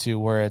prone to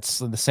where it's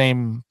the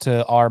same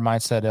to our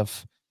mindset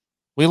of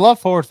we love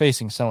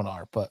forward-facing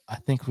sonar, but I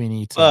think we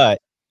need to.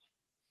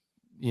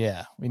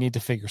 We need to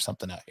figure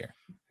something out here.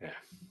 Yeah.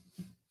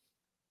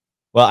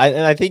 Well,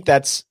 I think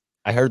that's.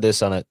 I heard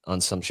this on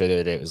some show the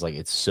other day. It was like,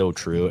 it's so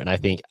true. And I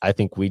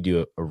think we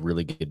do a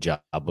really good job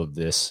of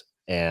this.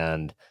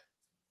 And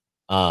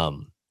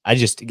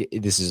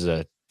this is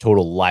a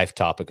total life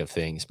topic of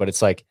things, but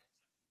it's like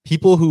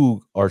people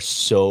who are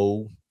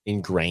so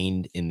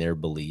ingrained in their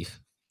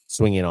belief,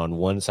 swinging on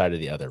one side or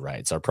the other, right?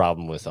 It's our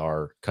problem with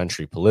our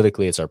country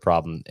politically. It's our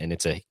problem. And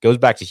it goes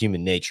back to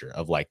human nature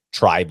of like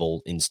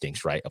tribal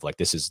instincts, right? Of like,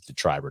 this is the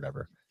tribe or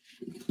whatever.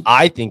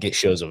 I think it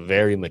shows a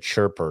very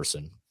mature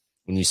person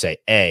when you say,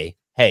 hey,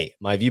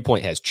 my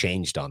viewpoint has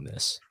changed on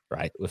this,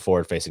 right? With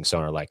forward-facing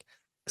sonar, like,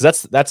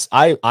 because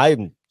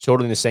I'm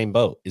totally in the same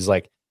boat. Is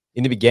like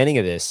in the beginning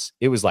of this,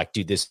 it was like,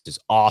 dude, this is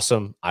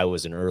awesome. I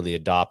was an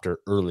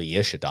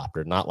early-ish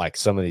adopter, not like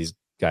some of these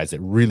guys that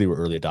really were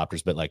early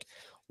adopters, but like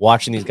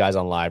watching these guys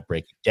on live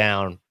break it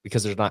down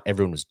because not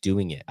everyone was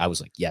doing it. I was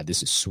like, yeah,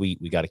 this is sweet.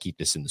 We got to keep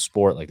this in the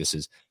sport. Like this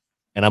is,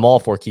 and I'm all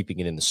for keeping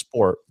it in the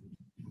sport.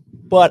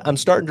 But I'm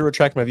starting to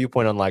retract my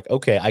viewpoint on like,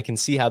 okay, I can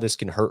see how this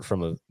can hurt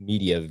from a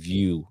media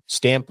view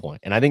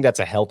standpoint. And I think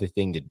that's a healthy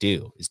thing to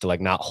do, is to like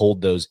not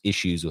hold those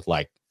issues with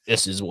like,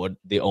 this is what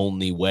the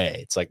only way.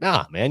 It's like,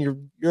 nah,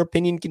 man, your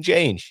opinion can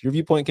change. Your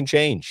viewpoint can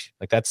change.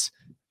 Like that's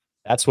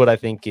what I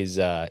think is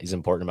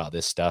important about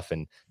this stuff.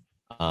 And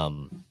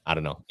I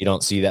don't know. You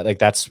don't see that. Like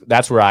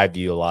that's where I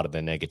view a lot of the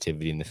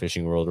negativity in the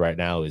fishing world right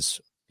now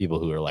is people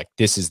who are like,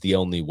 this is the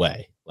only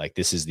way. Like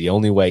this is the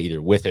only way,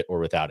 either with it or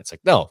without it. It's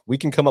like, no, we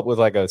can come up with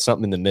like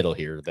something in the middle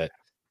here that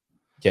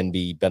can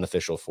be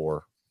beneficial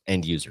for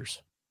end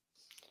users.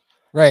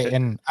 Right.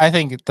 And I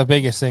think the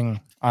biggest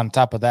thing on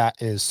top of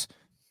that is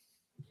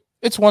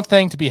it's one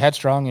thing to be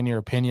headstrong in your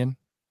opinion,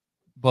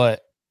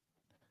 but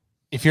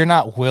if you're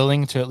not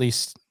willing to at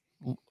least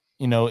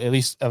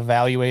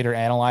evaluate or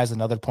analyze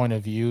another point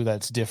of view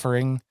that's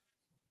differing,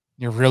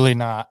 you're really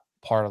not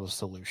part of the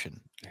solution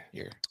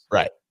here.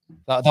 Right.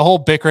 The whole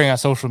bickering on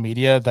social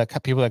media, the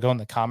people that go in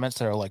the comments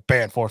that are like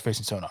ban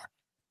forward-facing sonar,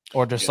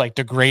 or just like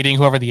degrading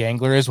whoever the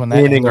angler is when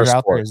that angler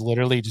out there is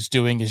literally just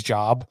doing his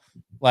job.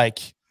 Like,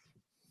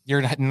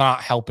 you're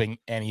not helping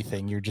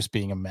anything. You're just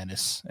being a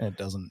menace, and it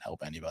doesn't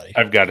help anybody.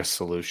 I've got a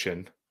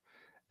solution.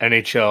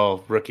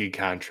 NHL rookie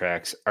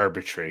contracts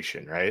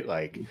arbitration, right?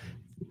 Like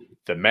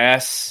the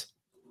mass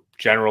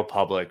general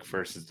public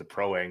versus the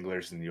pro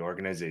anglers and the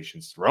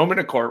organizations. Throw them in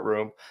a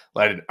courtroom,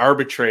 let an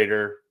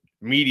arbitrator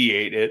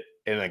mediate it,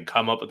 and then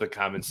come up with a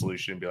common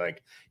solution and be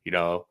like,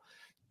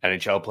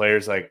 NHL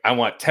players like, I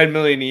want $10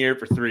 million a year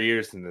for 3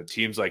 years, and the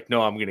team's like,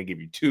 no, I'm going to give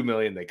you $2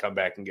 million. They come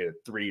back and get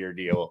a 3-year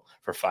deal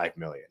for $5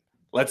 million.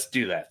 Let's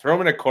do that. Throw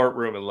them in a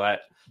courtroom and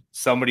let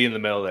somebody in the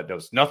middle that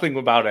knows nothing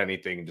about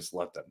anything and just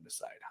let them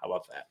decide. How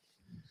about that?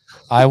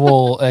 I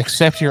will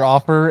accept your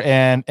offer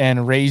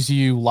and raise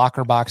you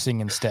locker boxing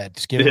instead.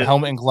 Just give them a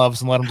helmet and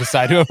gloves and let them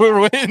decide whoever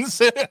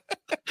wins.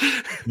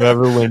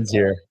 Whoever wins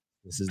here,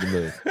 this is the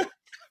move.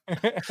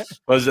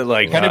 Was it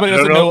like? If anybody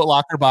doesn't know what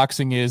locker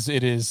boxing is,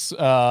 it is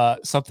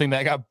something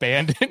that got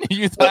banned in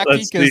youth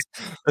hockey because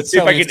let's see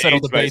if I can settle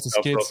debates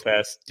real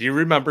fast. Do you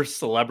remember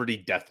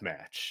Celebrity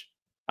Deathmatch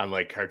on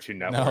like Cartoon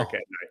Network at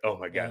night? Oh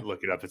my god,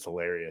 look it up! It's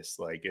hilarious.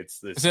 Like it's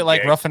this. Is it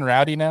like Rough and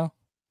Rowdy now?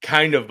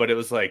 Kind of, but it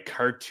was like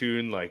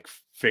cartoon, like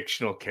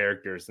fictional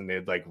characters, and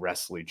they'd like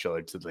wrestle each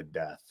other to the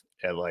death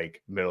at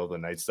like middle of the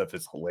night stuff.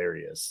 It's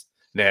hilarious.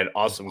 And they had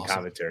awesome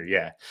commentary.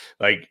 Yeah,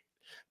 like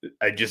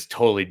I just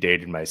totally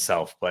dated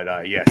myself,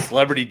 but yeah,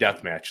 Celebrity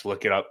Deathmatch.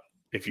 Look it up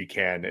if you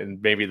can, and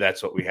maybe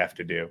that's what we have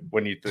to do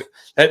when you.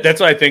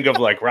 That's what I think of,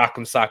 like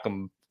Rock'em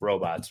Sock'em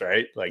Robots,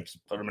 right? Like just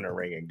put them in a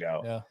ring and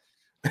go. Yeah.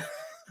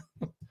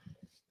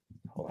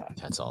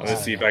 That's awesome.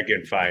 Let's see if I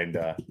can find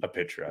a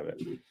picture of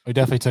it. We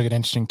definitely took an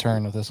interesting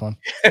turn with this one.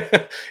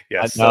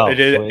 Yes, so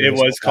it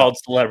was called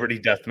Celebrity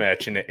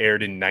Deathmatch, and it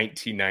aired in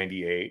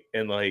 1998.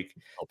 And like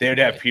they'd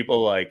have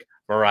people like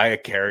Mariah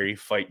Carey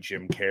fight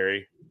Jim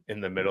Carrey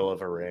in the middle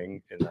of a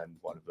ring, and then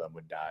one of them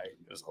would die.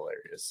 It was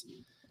hilarious.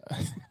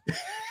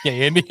 Yeah,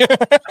 Andy.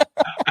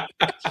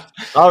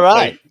 All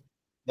right.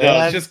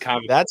 No, it's just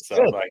comedy. That's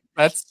good. Like,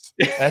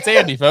 that's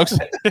Andy, folks.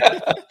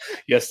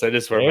 Yes, that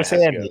is where There's my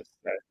head Andy. goes.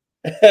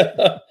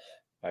 I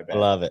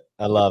love it.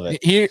 I love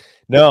it. Here,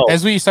 no,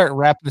 as we start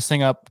wrapping this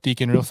thing up,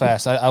 Deacon, real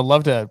fast, I'd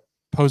love to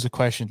pose a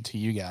question to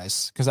you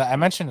guys because I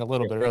mentioned it a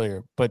little bit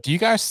earlier. But do you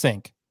guys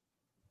think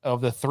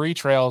of the 3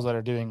 trails that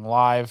are doing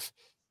live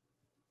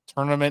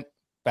tournament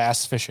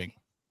bass fishing?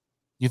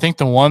 You think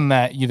the one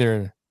that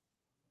either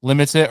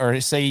limits it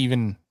or say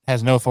even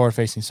has no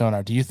forward-facing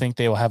sonar, do you think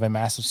they will have a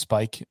massive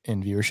spike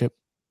in viewership?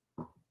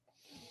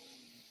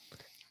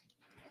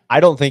 I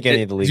don't think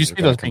any of the leagues you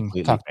see those being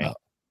talked about.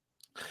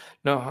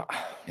 No,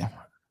 yeah,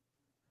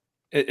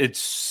 it's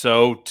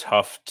so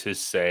tough to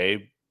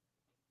say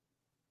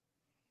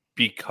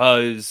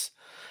because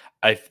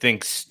I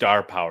think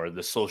star power,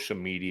 the social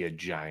media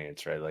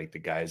giants, right? Like the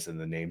guys and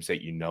the names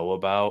that you know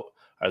about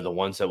are the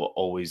ones that will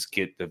always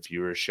get the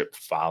viewership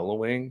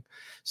following.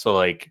 So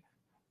like,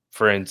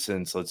 for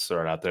instance, let's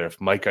throw it out there.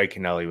 If Mike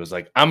Iaconelli was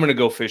like, I'm going to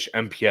go fish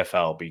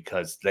MPFL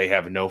because they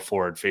have no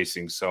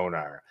forward-facing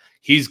sonar,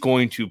 he's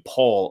going to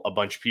pull a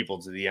bunch of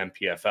people to the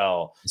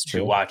MPFL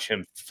to watch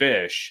him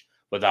fish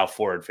without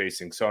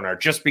forward-facing sonar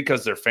just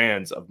because they're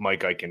fans of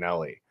Mike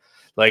Iaconelli.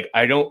 Like,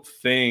 I don't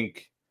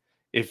think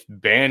if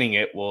banning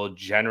it will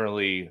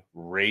generally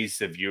raise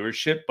the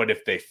viewership, but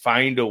if they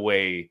find a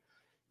way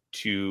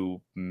to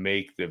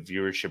make the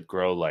viewership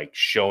grow, like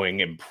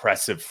showing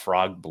impressive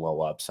frog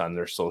blow-ups on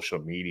their social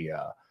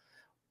media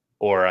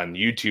or on the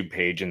YouTube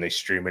page and they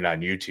stream it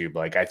on YouTube,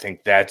 like I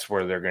think that's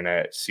where they're going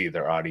to see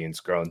their audience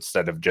grow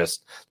instead of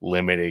just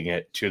limiting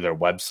it to their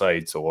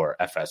websites or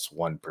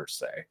FS1 per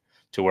se,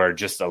 to where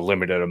just a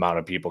limited amount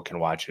of people can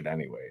watch it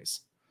anyways.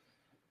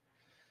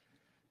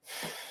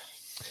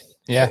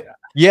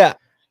 Yeah.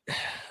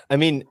 I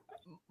mean,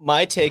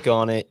 my take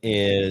on it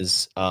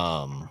is,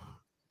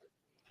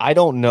 I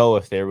don't know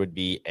if there would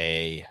be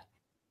to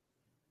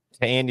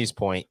Andy's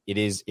point, it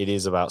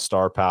is about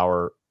star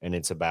power and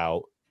it's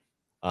about,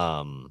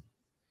 I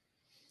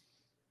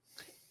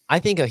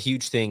think a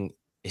huge thing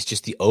is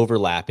just the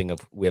overlapping of,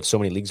 we have so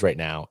many leagues right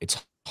now.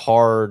 It's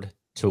hard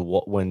to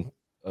when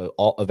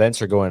all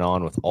events are going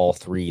on with all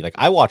 3. Like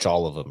I watch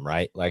all of them,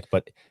 right? Like,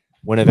 but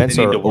when events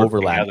are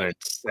overlapping,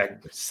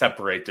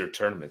 separate their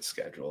tournament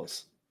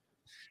schedules.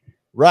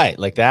 Right.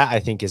 Like that, I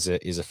think is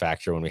a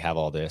factor when we have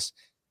all this.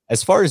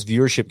 As far as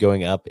viewership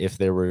going up, if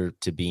there were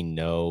to be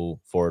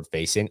no forward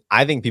facing,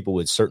 I think people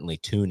would certainly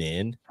tune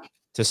in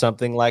to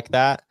something like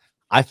that.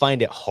 I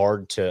find it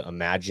hard to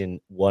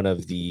imagine one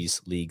of these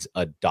leagues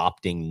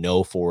adopting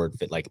no forward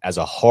fit, like as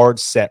a hard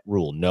set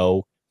rule,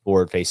 no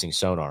forward facing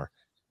sonar.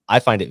 I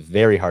find it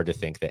very hard to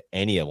think that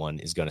anyone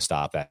is going to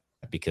stop that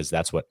because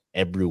that's what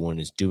everyone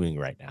is doing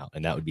right now.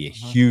 And that would be a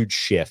huge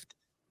shift,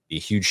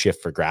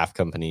 for graph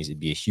companies. It'd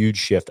be a huge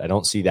shift. I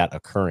don't see that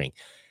occurring.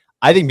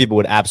 I think people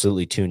would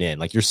absolutely tune in.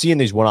 Like you're seeing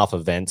these one-off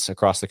events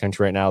across the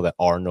country right now that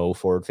are no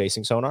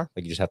forward-facing sonar.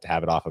 Like you just have to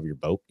have it off of your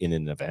boat in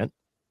an event,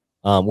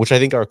 which I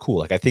think are cool.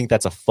 Like I think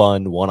that's a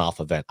fun one-off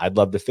event. I'd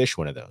love to fish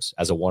one of those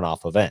as a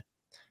one-off event.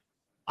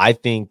 I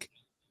think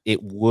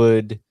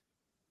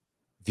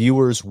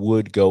viewers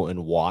would go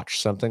and watch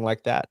something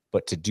like that,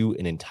 but to do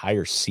an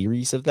entire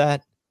series of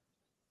that,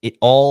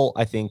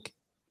 I think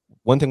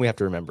one thing we have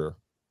to remember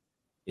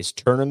is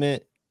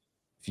tournament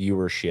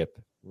viewership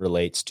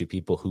relates to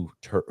people who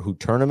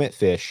tournament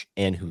fish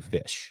and who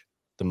fish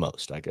the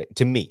most. Like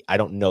to me, I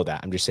don't know that.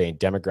 I'm just saying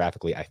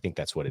demographically, I think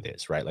that's what it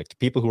is, right? Like the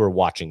people who are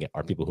watching it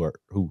are people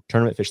who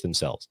tournament fish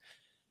themselves,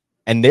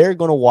 and they're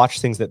going to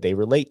watch things that they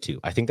relate to.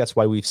 I think that's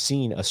why we've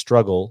seen a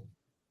struggle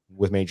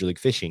with Major League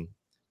Fishing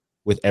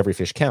with Every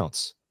Fish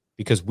Counts,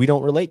 because we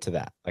don't relate to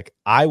that. Like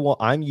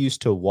I'm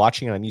used to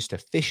watching and I'm used to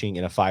fishing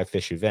in a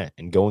 5-fish event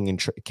and going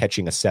and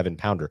catching a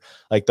 7-pounder.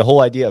 Like the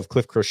whole idea of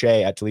Cliff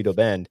Crochet at Toledo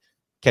Bend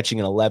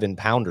catching an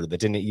 11-pounder that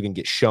didn't even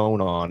get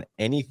shown on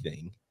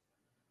anything,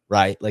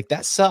 right? Like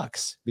that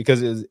sucks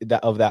because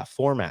of that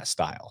format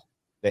style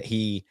that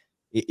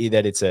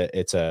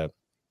it's a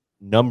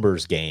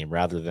numbers game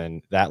rather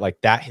than that.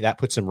 Like that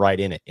puts him right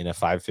in it in a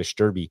 5-fish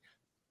derby.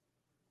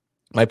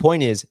 My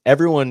point is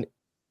everyone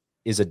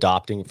is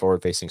adopting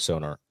forward-facing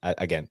sonar.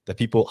 Again, the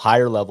people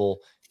higher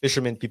level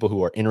fishermen, people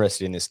who are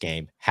interested in this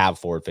game have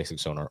forward-facing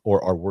sonar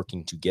or are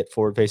working to get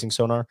forward-facing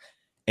sonar.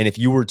 And if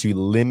you were to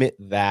limit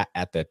that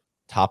at the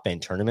top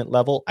end tournament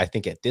level, I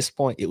think at this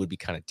point it would be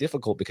kind of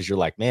difficult because you're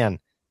like, man,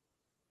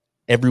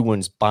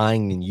 everyone's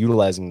buying and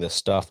utilizing this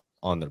stuff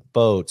on their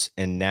boats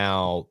and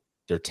now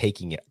they're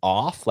taking it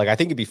off. Like I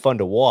think it'd be fun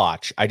to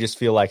watch. I just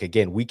feel like,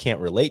 again, we can't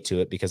relate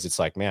to it because it's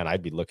like, man,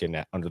 I'd be looking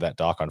at under that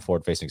dock on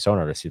forward-facing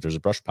sonar to see if there's a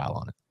brush pile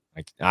on it.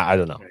 Like I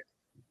don't know.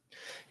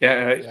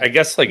 Yeah, I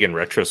guess like in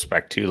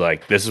retrospect too,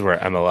 like this is where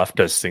MLF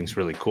does things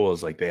really cool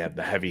is like they have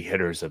the heavy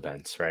hitters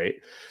events, right?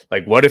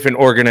 Like what if an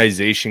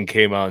organization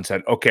came out and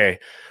said, okay,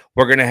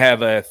 we're going to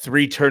have a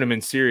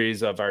 3-tournament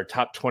series of our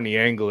top 20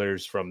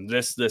 anglers from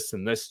this,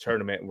 and this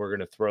tournament. And we're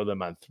going to throw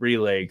them on 3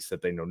 legs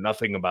that they know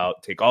nothing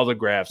about, take all the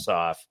graphs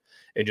off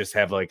and just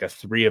have like a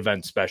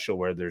 3-event special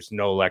where there's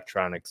no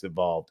electronics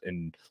involved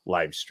in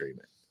live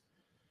streaming.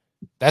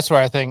 That's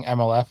where I think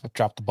MLF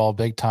dropped the ball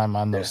big time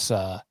on those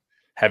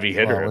heavy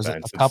hitter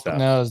events. It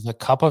was the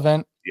cup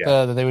event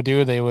that they would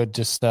do. They would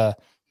just I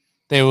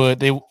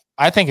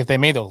think if they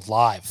made those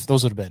live,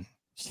 those would have been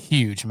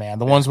huge, man.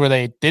 The ones where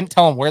they didn't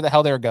tell them where the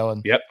hell they were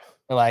going. Yep.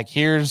 They're like,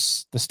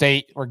 here's the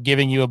state. We're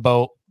giving you a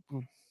boat.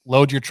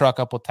 Load your truck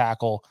up with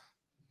tackle.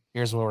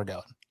 Here's where we're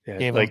going. Yeah,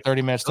 gave them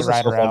 30 minutes to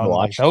ride around.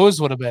 Like,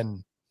 those would have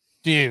been,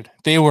 dude,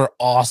 they were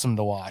awesome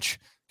to watch.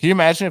 Can you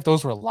imagine if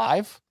those were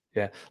live?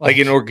 Yeah, like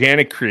an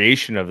organic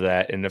creation of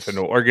that. And if an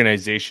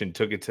organization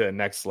took it to the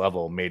next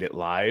level, made it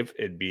live,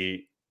 it'd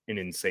be an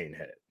insane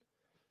hit.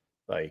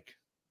 Like,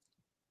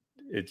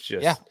 it's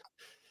just, yeah.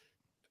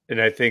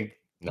 And I think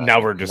now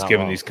we're just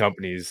giving these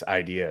companies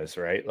ideas,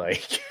 right?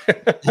 Like,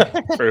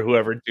 for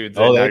whoever tunes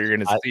in, now you're going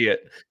to see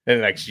it in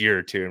the next year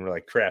or two. And we're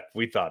like, crap,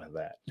 we thought of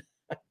that.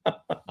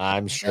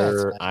 I'm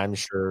sure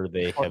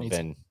they have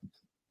been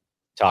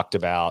talked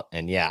about.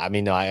 And yeah, I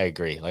mean, no, I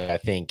agree. Like, I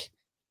think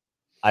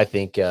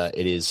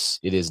it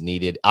is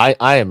needed. I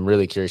am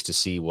really curious to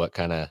see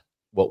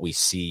what we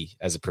see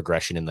as a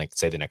progression in, like,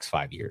 say, the next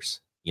 5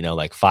 years. You know,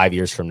 like 5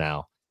 years from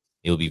now,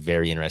 it will be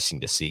very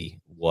interesting to see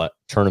what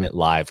tournament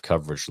live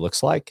coverage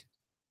looks like.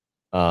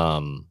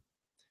 And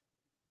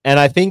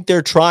I think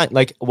they're trying.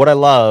 Like, what I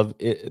love,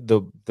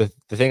 the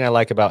thing I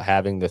like about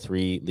having the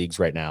 3 leagues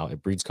right now,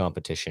 it breeds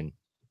competition.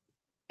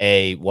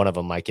 A, one of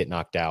them might get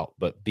knocked out,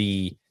 but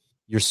B,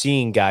 you're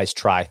seeing guys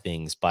try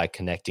things by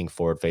connecting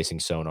forward-facing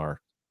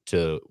sonar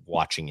to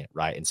watching it,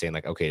 right? And saying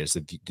like, okay,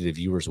 do the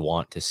viewers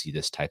want to see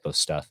this type of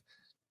stuff?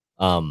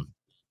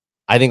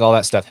 I think all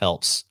that stuff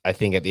helps. I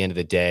think at the end of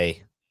the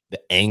day, the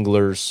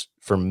anglers,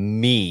 for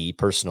me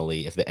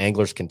personally, if the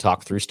anglers can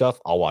talk through stuff,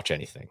 I'll watch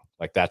anything.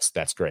 Like that's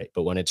great.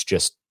 But when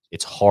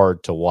it's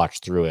hard to watch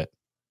through it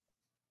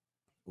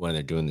when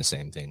they're doing the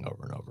same thing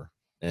over and over.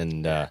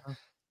 And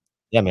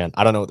yeah, man,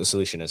 I don't know what the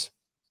solution is.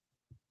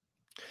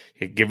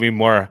 Give me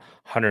more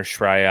Hunter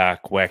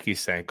Shryock, Wacky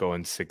Senko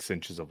in 6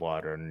 inches of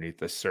water underneath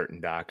a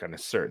certain dock on a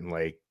certain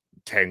lake,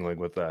 tangling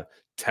with a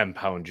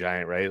 10-pound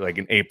giant, right? Like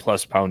an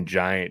 8+ pound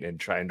giant, and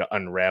trying to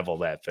unravel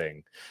that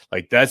thing.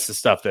 Like, that's the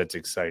stuff that's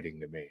exciting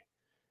to me.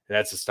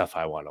 That's the stuff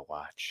I want to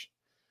watch.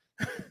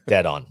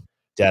 Dead on.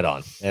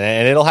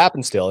 And it'll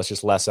happen still. It's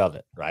just less of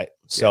it, right?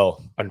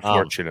 So,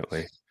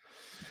 unfortunately.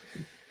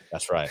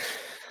 That's right.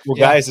 Well,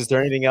 guys, is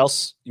there anything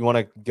else you want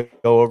to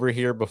go over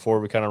here before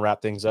we kind of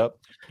wrap things up?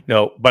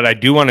 No, but I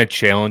do want to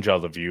challenge all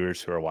the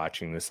viewers who are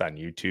watching this on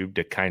YouTube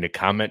to kind of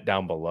comment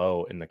down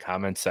below in the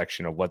comment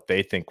section of what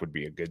they think would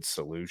be a good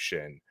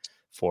solution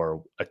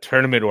for a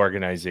tournament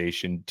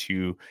organization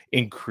to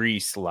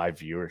increase live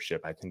viewership.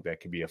 I think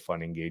that could be a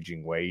fun,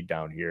 engaging way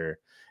down here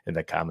in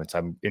the comments.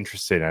 I'm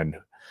interested in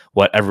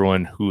what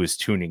everyone who is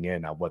tuning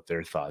in on what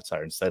their thoughts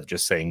are, instead of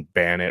just saying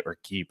ban it or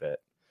keep it.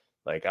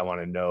 Like, I want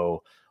to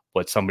know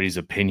what somebody's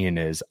opinion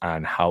is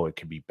on how it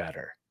could be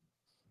better.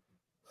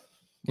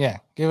 Yeah,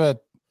 give a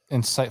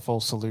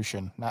insightful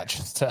solution, not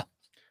just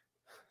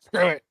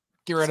screw it,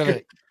 get rid of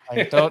it.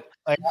 Like, don't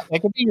like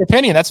it could be your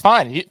opinion. That's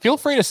fine. Feel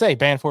free to say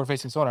ban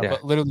forward-facing sonar,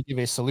 but literally give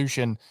a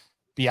solution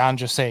beyond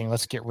just saying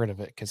let's get rid of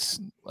it. Because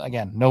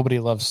again, nobody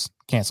loves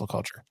cancel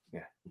culture.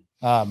 Yeah.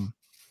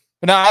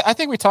 But no, I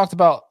think we talked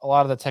about a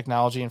lot of the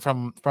technology, and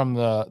from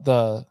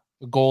the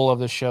goal of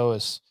the show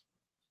is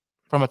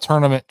from a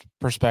tournament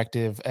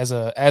perspective, as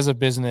a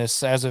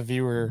business, as a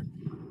viewer,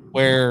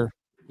 where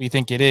we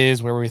think it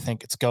is, where we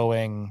think it's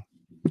going.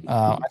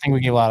 I think we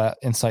give a lot of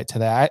insight to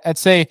that. I'd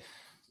say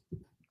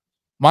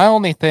my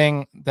only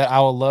thing that I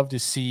would love to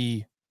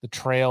see the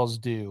trails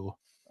do,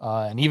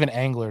 and even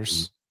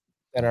anglers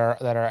that are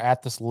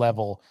at this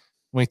level,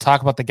 when we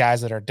talk about the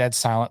guys that are dead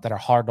silent, that are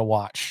hard to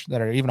watch,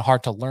 that are even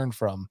hard to learn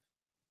from,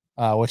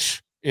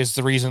 which is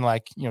the reason,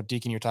 like,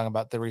 Deacon, you're talking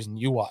about the reason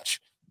you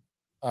watch,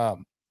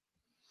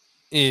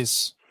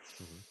 is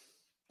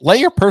let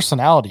your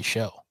personality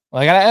show.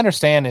 Like, I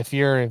understand if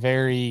you're a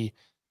very,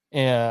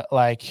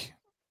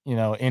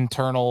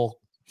 internal,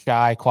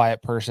 shy,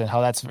 quiet person,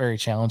 how that's very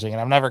challenging. And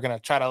I'm never going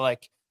to try to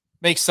like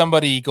make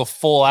somebody go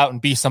full out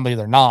and be somebody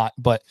they're not.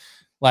 But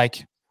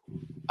like,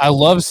 I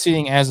love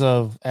seeing as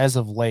of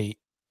late,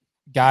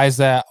 guys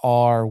that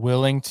are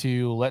willing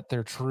to let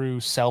their true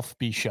self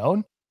be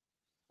shown.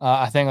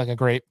 I think like a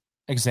great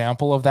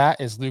example of that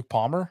is Luke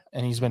Palmer,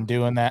 and he's been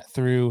doing that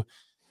through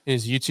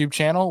his YouTube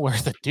channel, where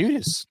the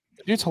dude's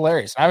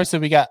hilarious. And obviously,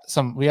 we got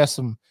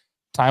some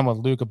time with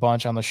Luke a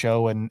bunch on the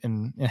show and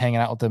hanging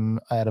out with him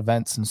at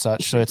events and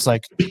such. So it's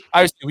like,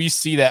 obviously we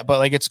see that, but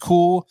like, it's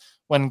cool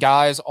when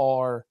guys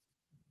are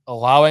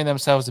allowing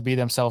themselves to be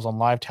themselves on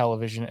live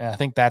television. And I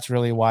think that's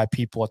really why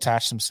people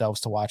attach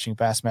themselves to watching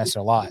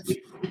Bassmaster live.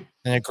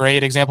 And a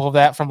great example of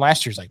that from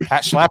last year's like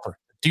Pat Schlapper.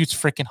 Dude's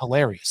freaking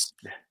hilarious.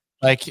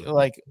 Like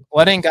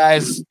letting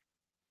guys,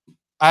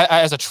 I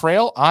as a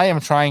trail, I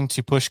am trying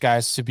to push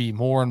guys to be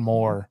more and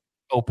more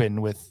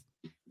open with,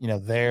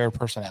 their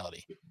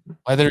personality.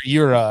 Whether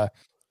you're a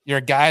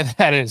guy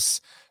that is,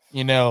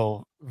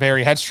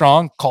 very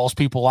headstrong, calls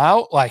people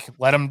out, like,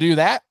 let them do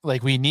that.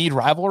 Like, we need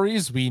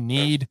rivalries. We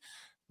need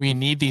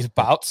these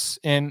bouts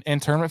in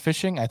tournament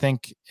fishing. I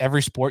think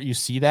every sport you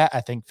see that.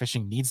 I think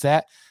fishing needs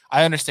that.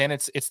 I understand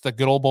it's the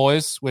good old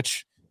boys,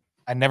 which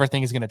I never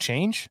think is going to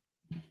change.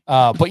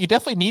 But you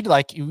definitely need,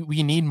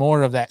 we need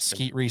more of that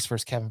Skeet Reese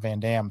versus Kevin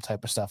Van Dam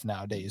type of stuff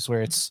nowadays,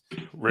 where it's,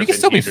 you can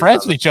still be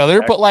friends with each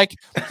other, but like,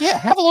 yeah,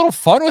 have a little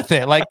fun with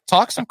it. Like,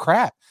 talk some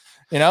crap.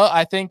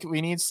 I think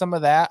we need some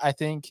of that. I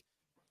think,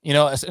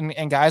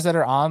 and guys that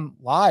are on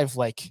live,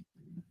 like,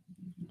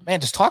 man,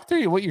 just talk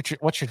through what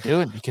you're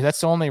doing, because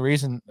that's the only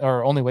reason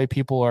or only way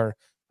people are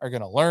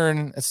going to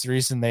learn. It's the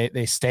reason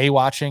they stay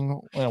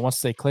watching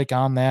once they click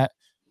on that.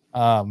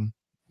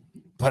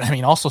 But I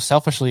mean, also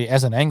selfishly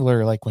as an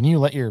angler, like, when you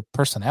let your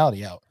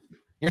personality out,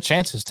 your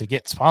chances to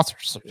get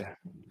sponsors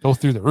go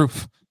through the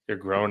roof. You're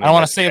growing. I don't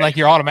want to say like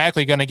you're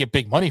automatically going to get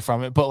big money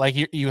from it, but like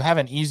you have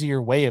an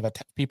easier way of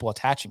people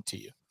attaching to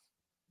you.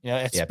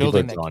 It's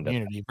building that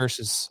community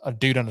versus a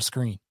dude on a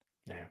screen.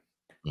 Yeah.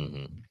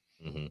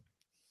 Mm-hmm. Mm-hmm.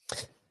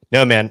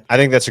 No, man, I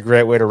think that's a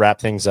great way to wrap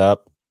things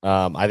up.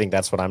 I think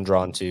that's what I'm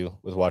drawn to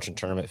with watching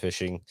tournament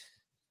fishing,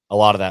 a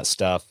lot of that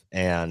stuff.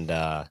 And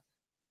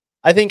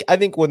I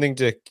think one thing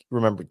to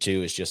remember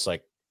too is just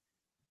like,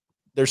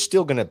 there's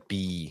still going to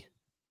be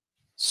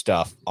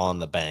stuff on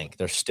the bank.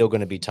 There's still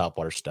going to be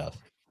topwater stuff.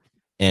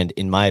 And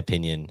in my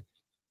opinion,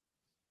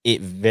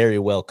 it very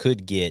well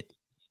could get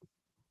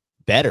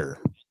better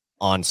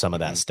on some of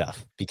that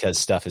stuff, because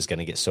stuff is going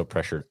to get so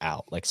pressured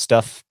out. Like,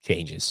 stuff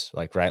changes,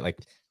 like, right? Like,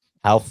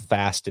 how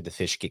fast did the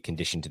fish get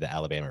conditioned to the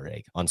Alabama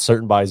rig on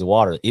certain bodies of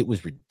water? It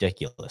was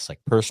ridiculous. Like,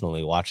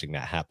 personally watching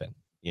that happen,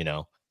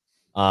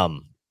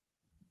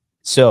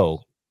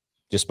 so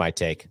just my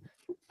take.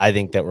 I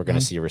think that we're going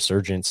to see a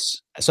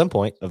resurgence at some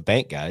point of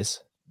bank guys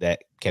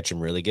that catch them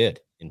really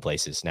good in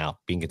places. Now,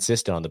 being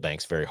consistent on the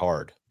bank's very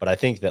hard, but I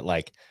think that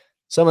like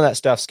some of that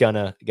stuff's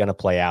gonna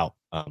play out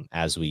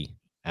as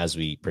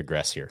we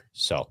progress here.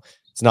 So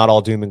it's not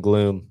all doom and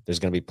gloom. There's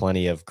going to be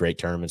plenty of great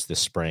tournaments this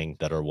spring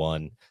that are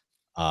won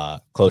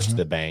close to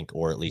the bank,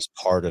 or at least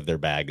part of their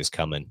bag is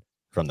coming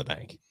from the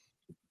bank.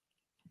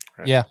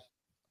 Right. Yeah.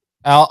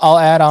 I'll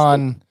add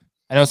on.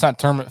 I know it's not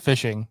tournament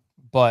fishing,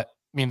 but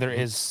I mean, there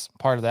is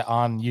part of that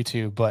on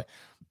YouTube. But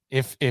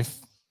if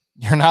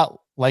you're not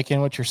liking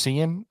what you're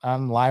seeing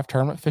on live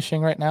tournament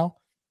fishing right now,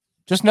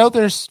 just know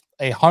there's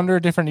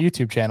 100 different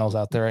YouTube channels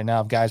out there right now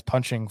of guys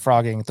punching,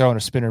 frogging, throwing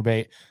a spinner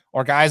bait,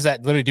 or guys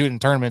that literally do it in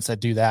tournaments that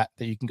do that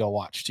you can go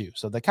watch too.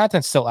 So the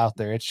content's still out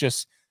there. It's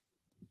just,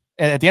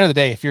 at the end of the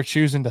day, if you're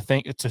choosing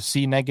to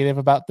see negative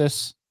about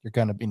this, you're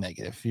going to be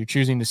negative. If you're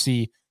choosing to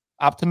see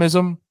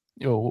optimism,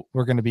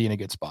 we're going to be in a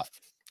good spot.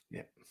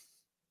 Yeah.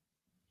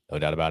 No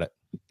doubt about it.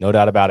 No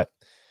doubt about it.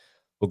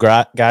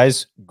 Well,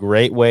 guys,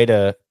 great way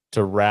to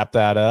wrap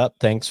that up.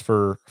 Thanks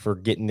for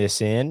getting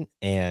this in.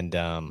 And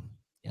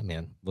yeah,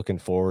 man, looking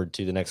forward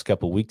to the next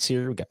couple of weeks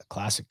here. We got the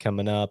Classic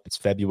coming up. It's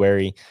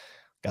February.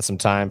 got some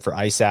time for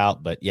ice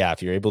out. But yeah,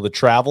 if you're able to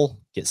travel,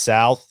 get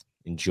south,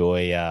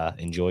 enjoy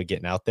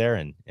getting out there,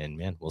 and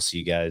man, we'll see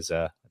you guys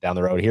down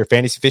the road here.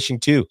 Fantasy fishing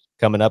too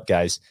coming up,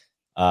 guys.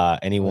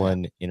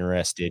 Anyone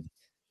interested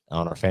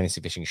on our fantasy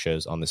fishing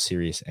shows on the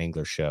Serious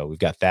Angler Show, we've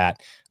got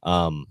that.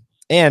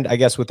 And I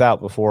guess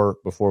before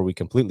we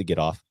completely get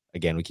off,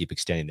 again, we keep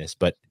extending this,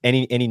 but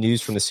any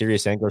news from the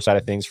Serious Angler side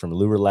of things from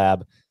Lure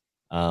Lab?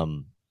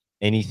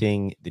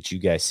 Anything that you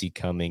guys see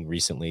coming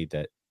recently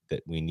that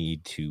we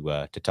need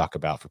to talk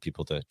about for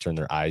people to turn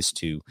their eyes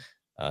to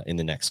in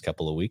the next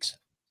couple of weeks?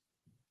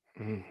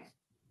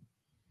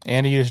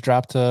 Andy, you just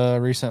dropped a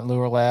recent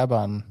Lure Lab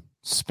on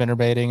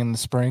spinnerbaiting in the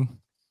spring.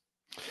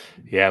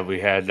 Yeah, we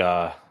had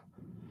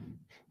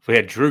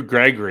Drew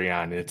Gregory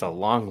on. It's a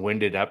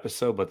long-winded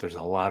episode, but there's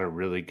a lot of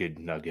really good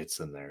nuggets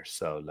in there.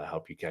 So to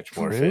help you catch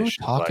more fish.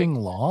 Talking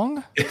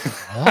long?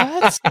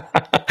 What?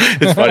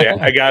 It's funny.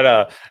 I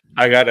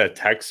got a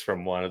text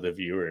from one of the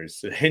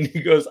viewers, and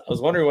he goes, "I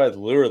was wondering why the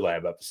Lure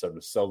Lab episode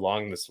was so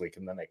long this week,"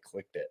 and then I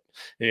clicked it,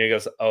 and he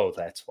goes, "Oh,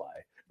 that's why."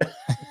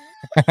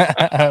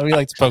 We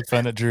like to poke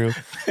fun at Drew.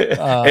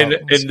 And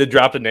to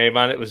drop a name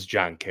on it was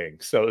John King.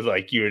 So it was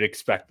like you would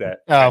expect that.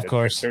 Oh, of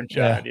course.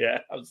 John. Yeah,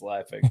 I was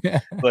laughing.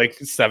 Like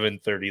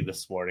 7:30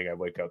 this morning, I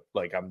wake up,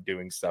 like I'm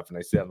doing stuff,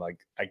 and I'm like,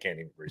 I can't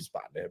even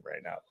respond to him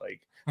right now.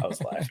 Like I was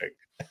laughing.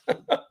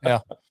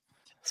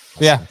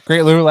 Yeah,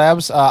 great Lure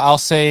Labs. I'll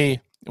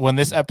say when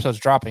this episode's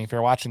dropping, if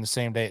you're watching the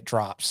same day it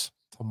drops,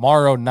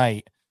 tomorrow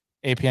night,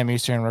 8 p.m.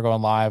 Eastern, we're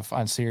going live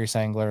on Serious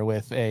Angler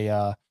with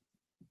a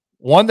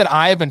one that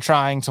I have been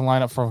trying to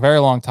line up for a very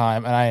long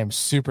time, and I am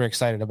super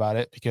excited about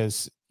it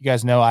because you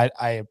guys know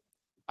I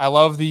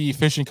love the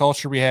fishing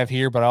culture we have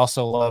here, but I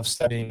also love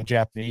studying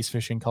Japanese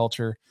fishing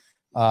culture.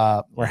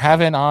 We're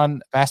having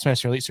on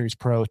Bassmaster Elite Series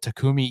Pro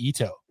Takumi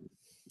Ito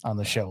on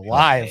the show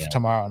live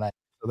tomorrow night,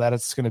 so that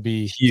it's going to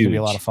be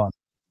a lot of fun.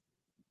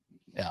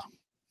 Yeah,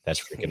 that's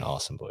freaking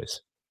awesome,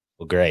 boys.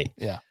 Well, great.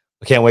 Yeah,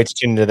 we can't wait to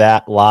tune into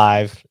that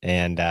live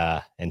and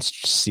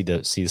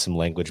see some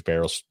language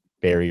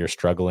barrier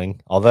struggling,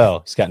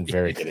 although he's gotten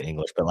very good at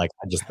English, but like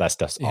that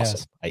stuff's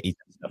awesome. I eat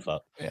that stuff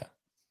up.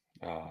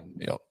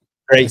 Yep.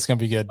 Great. It's gonna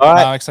be good. All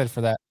right. I'm excited for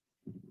that.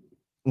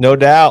 No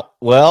doubt.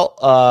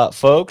 Well,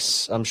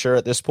 folks, I'm sure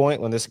at this point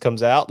when this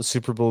comes out, the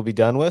Super Bowl will be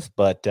done with,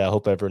 but I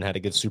hope everyone had a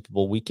good Super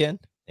Bowl weekend.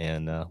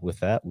 And with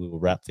that, we will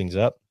wrap things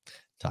up.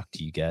 Talk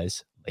to you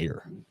guys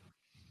later.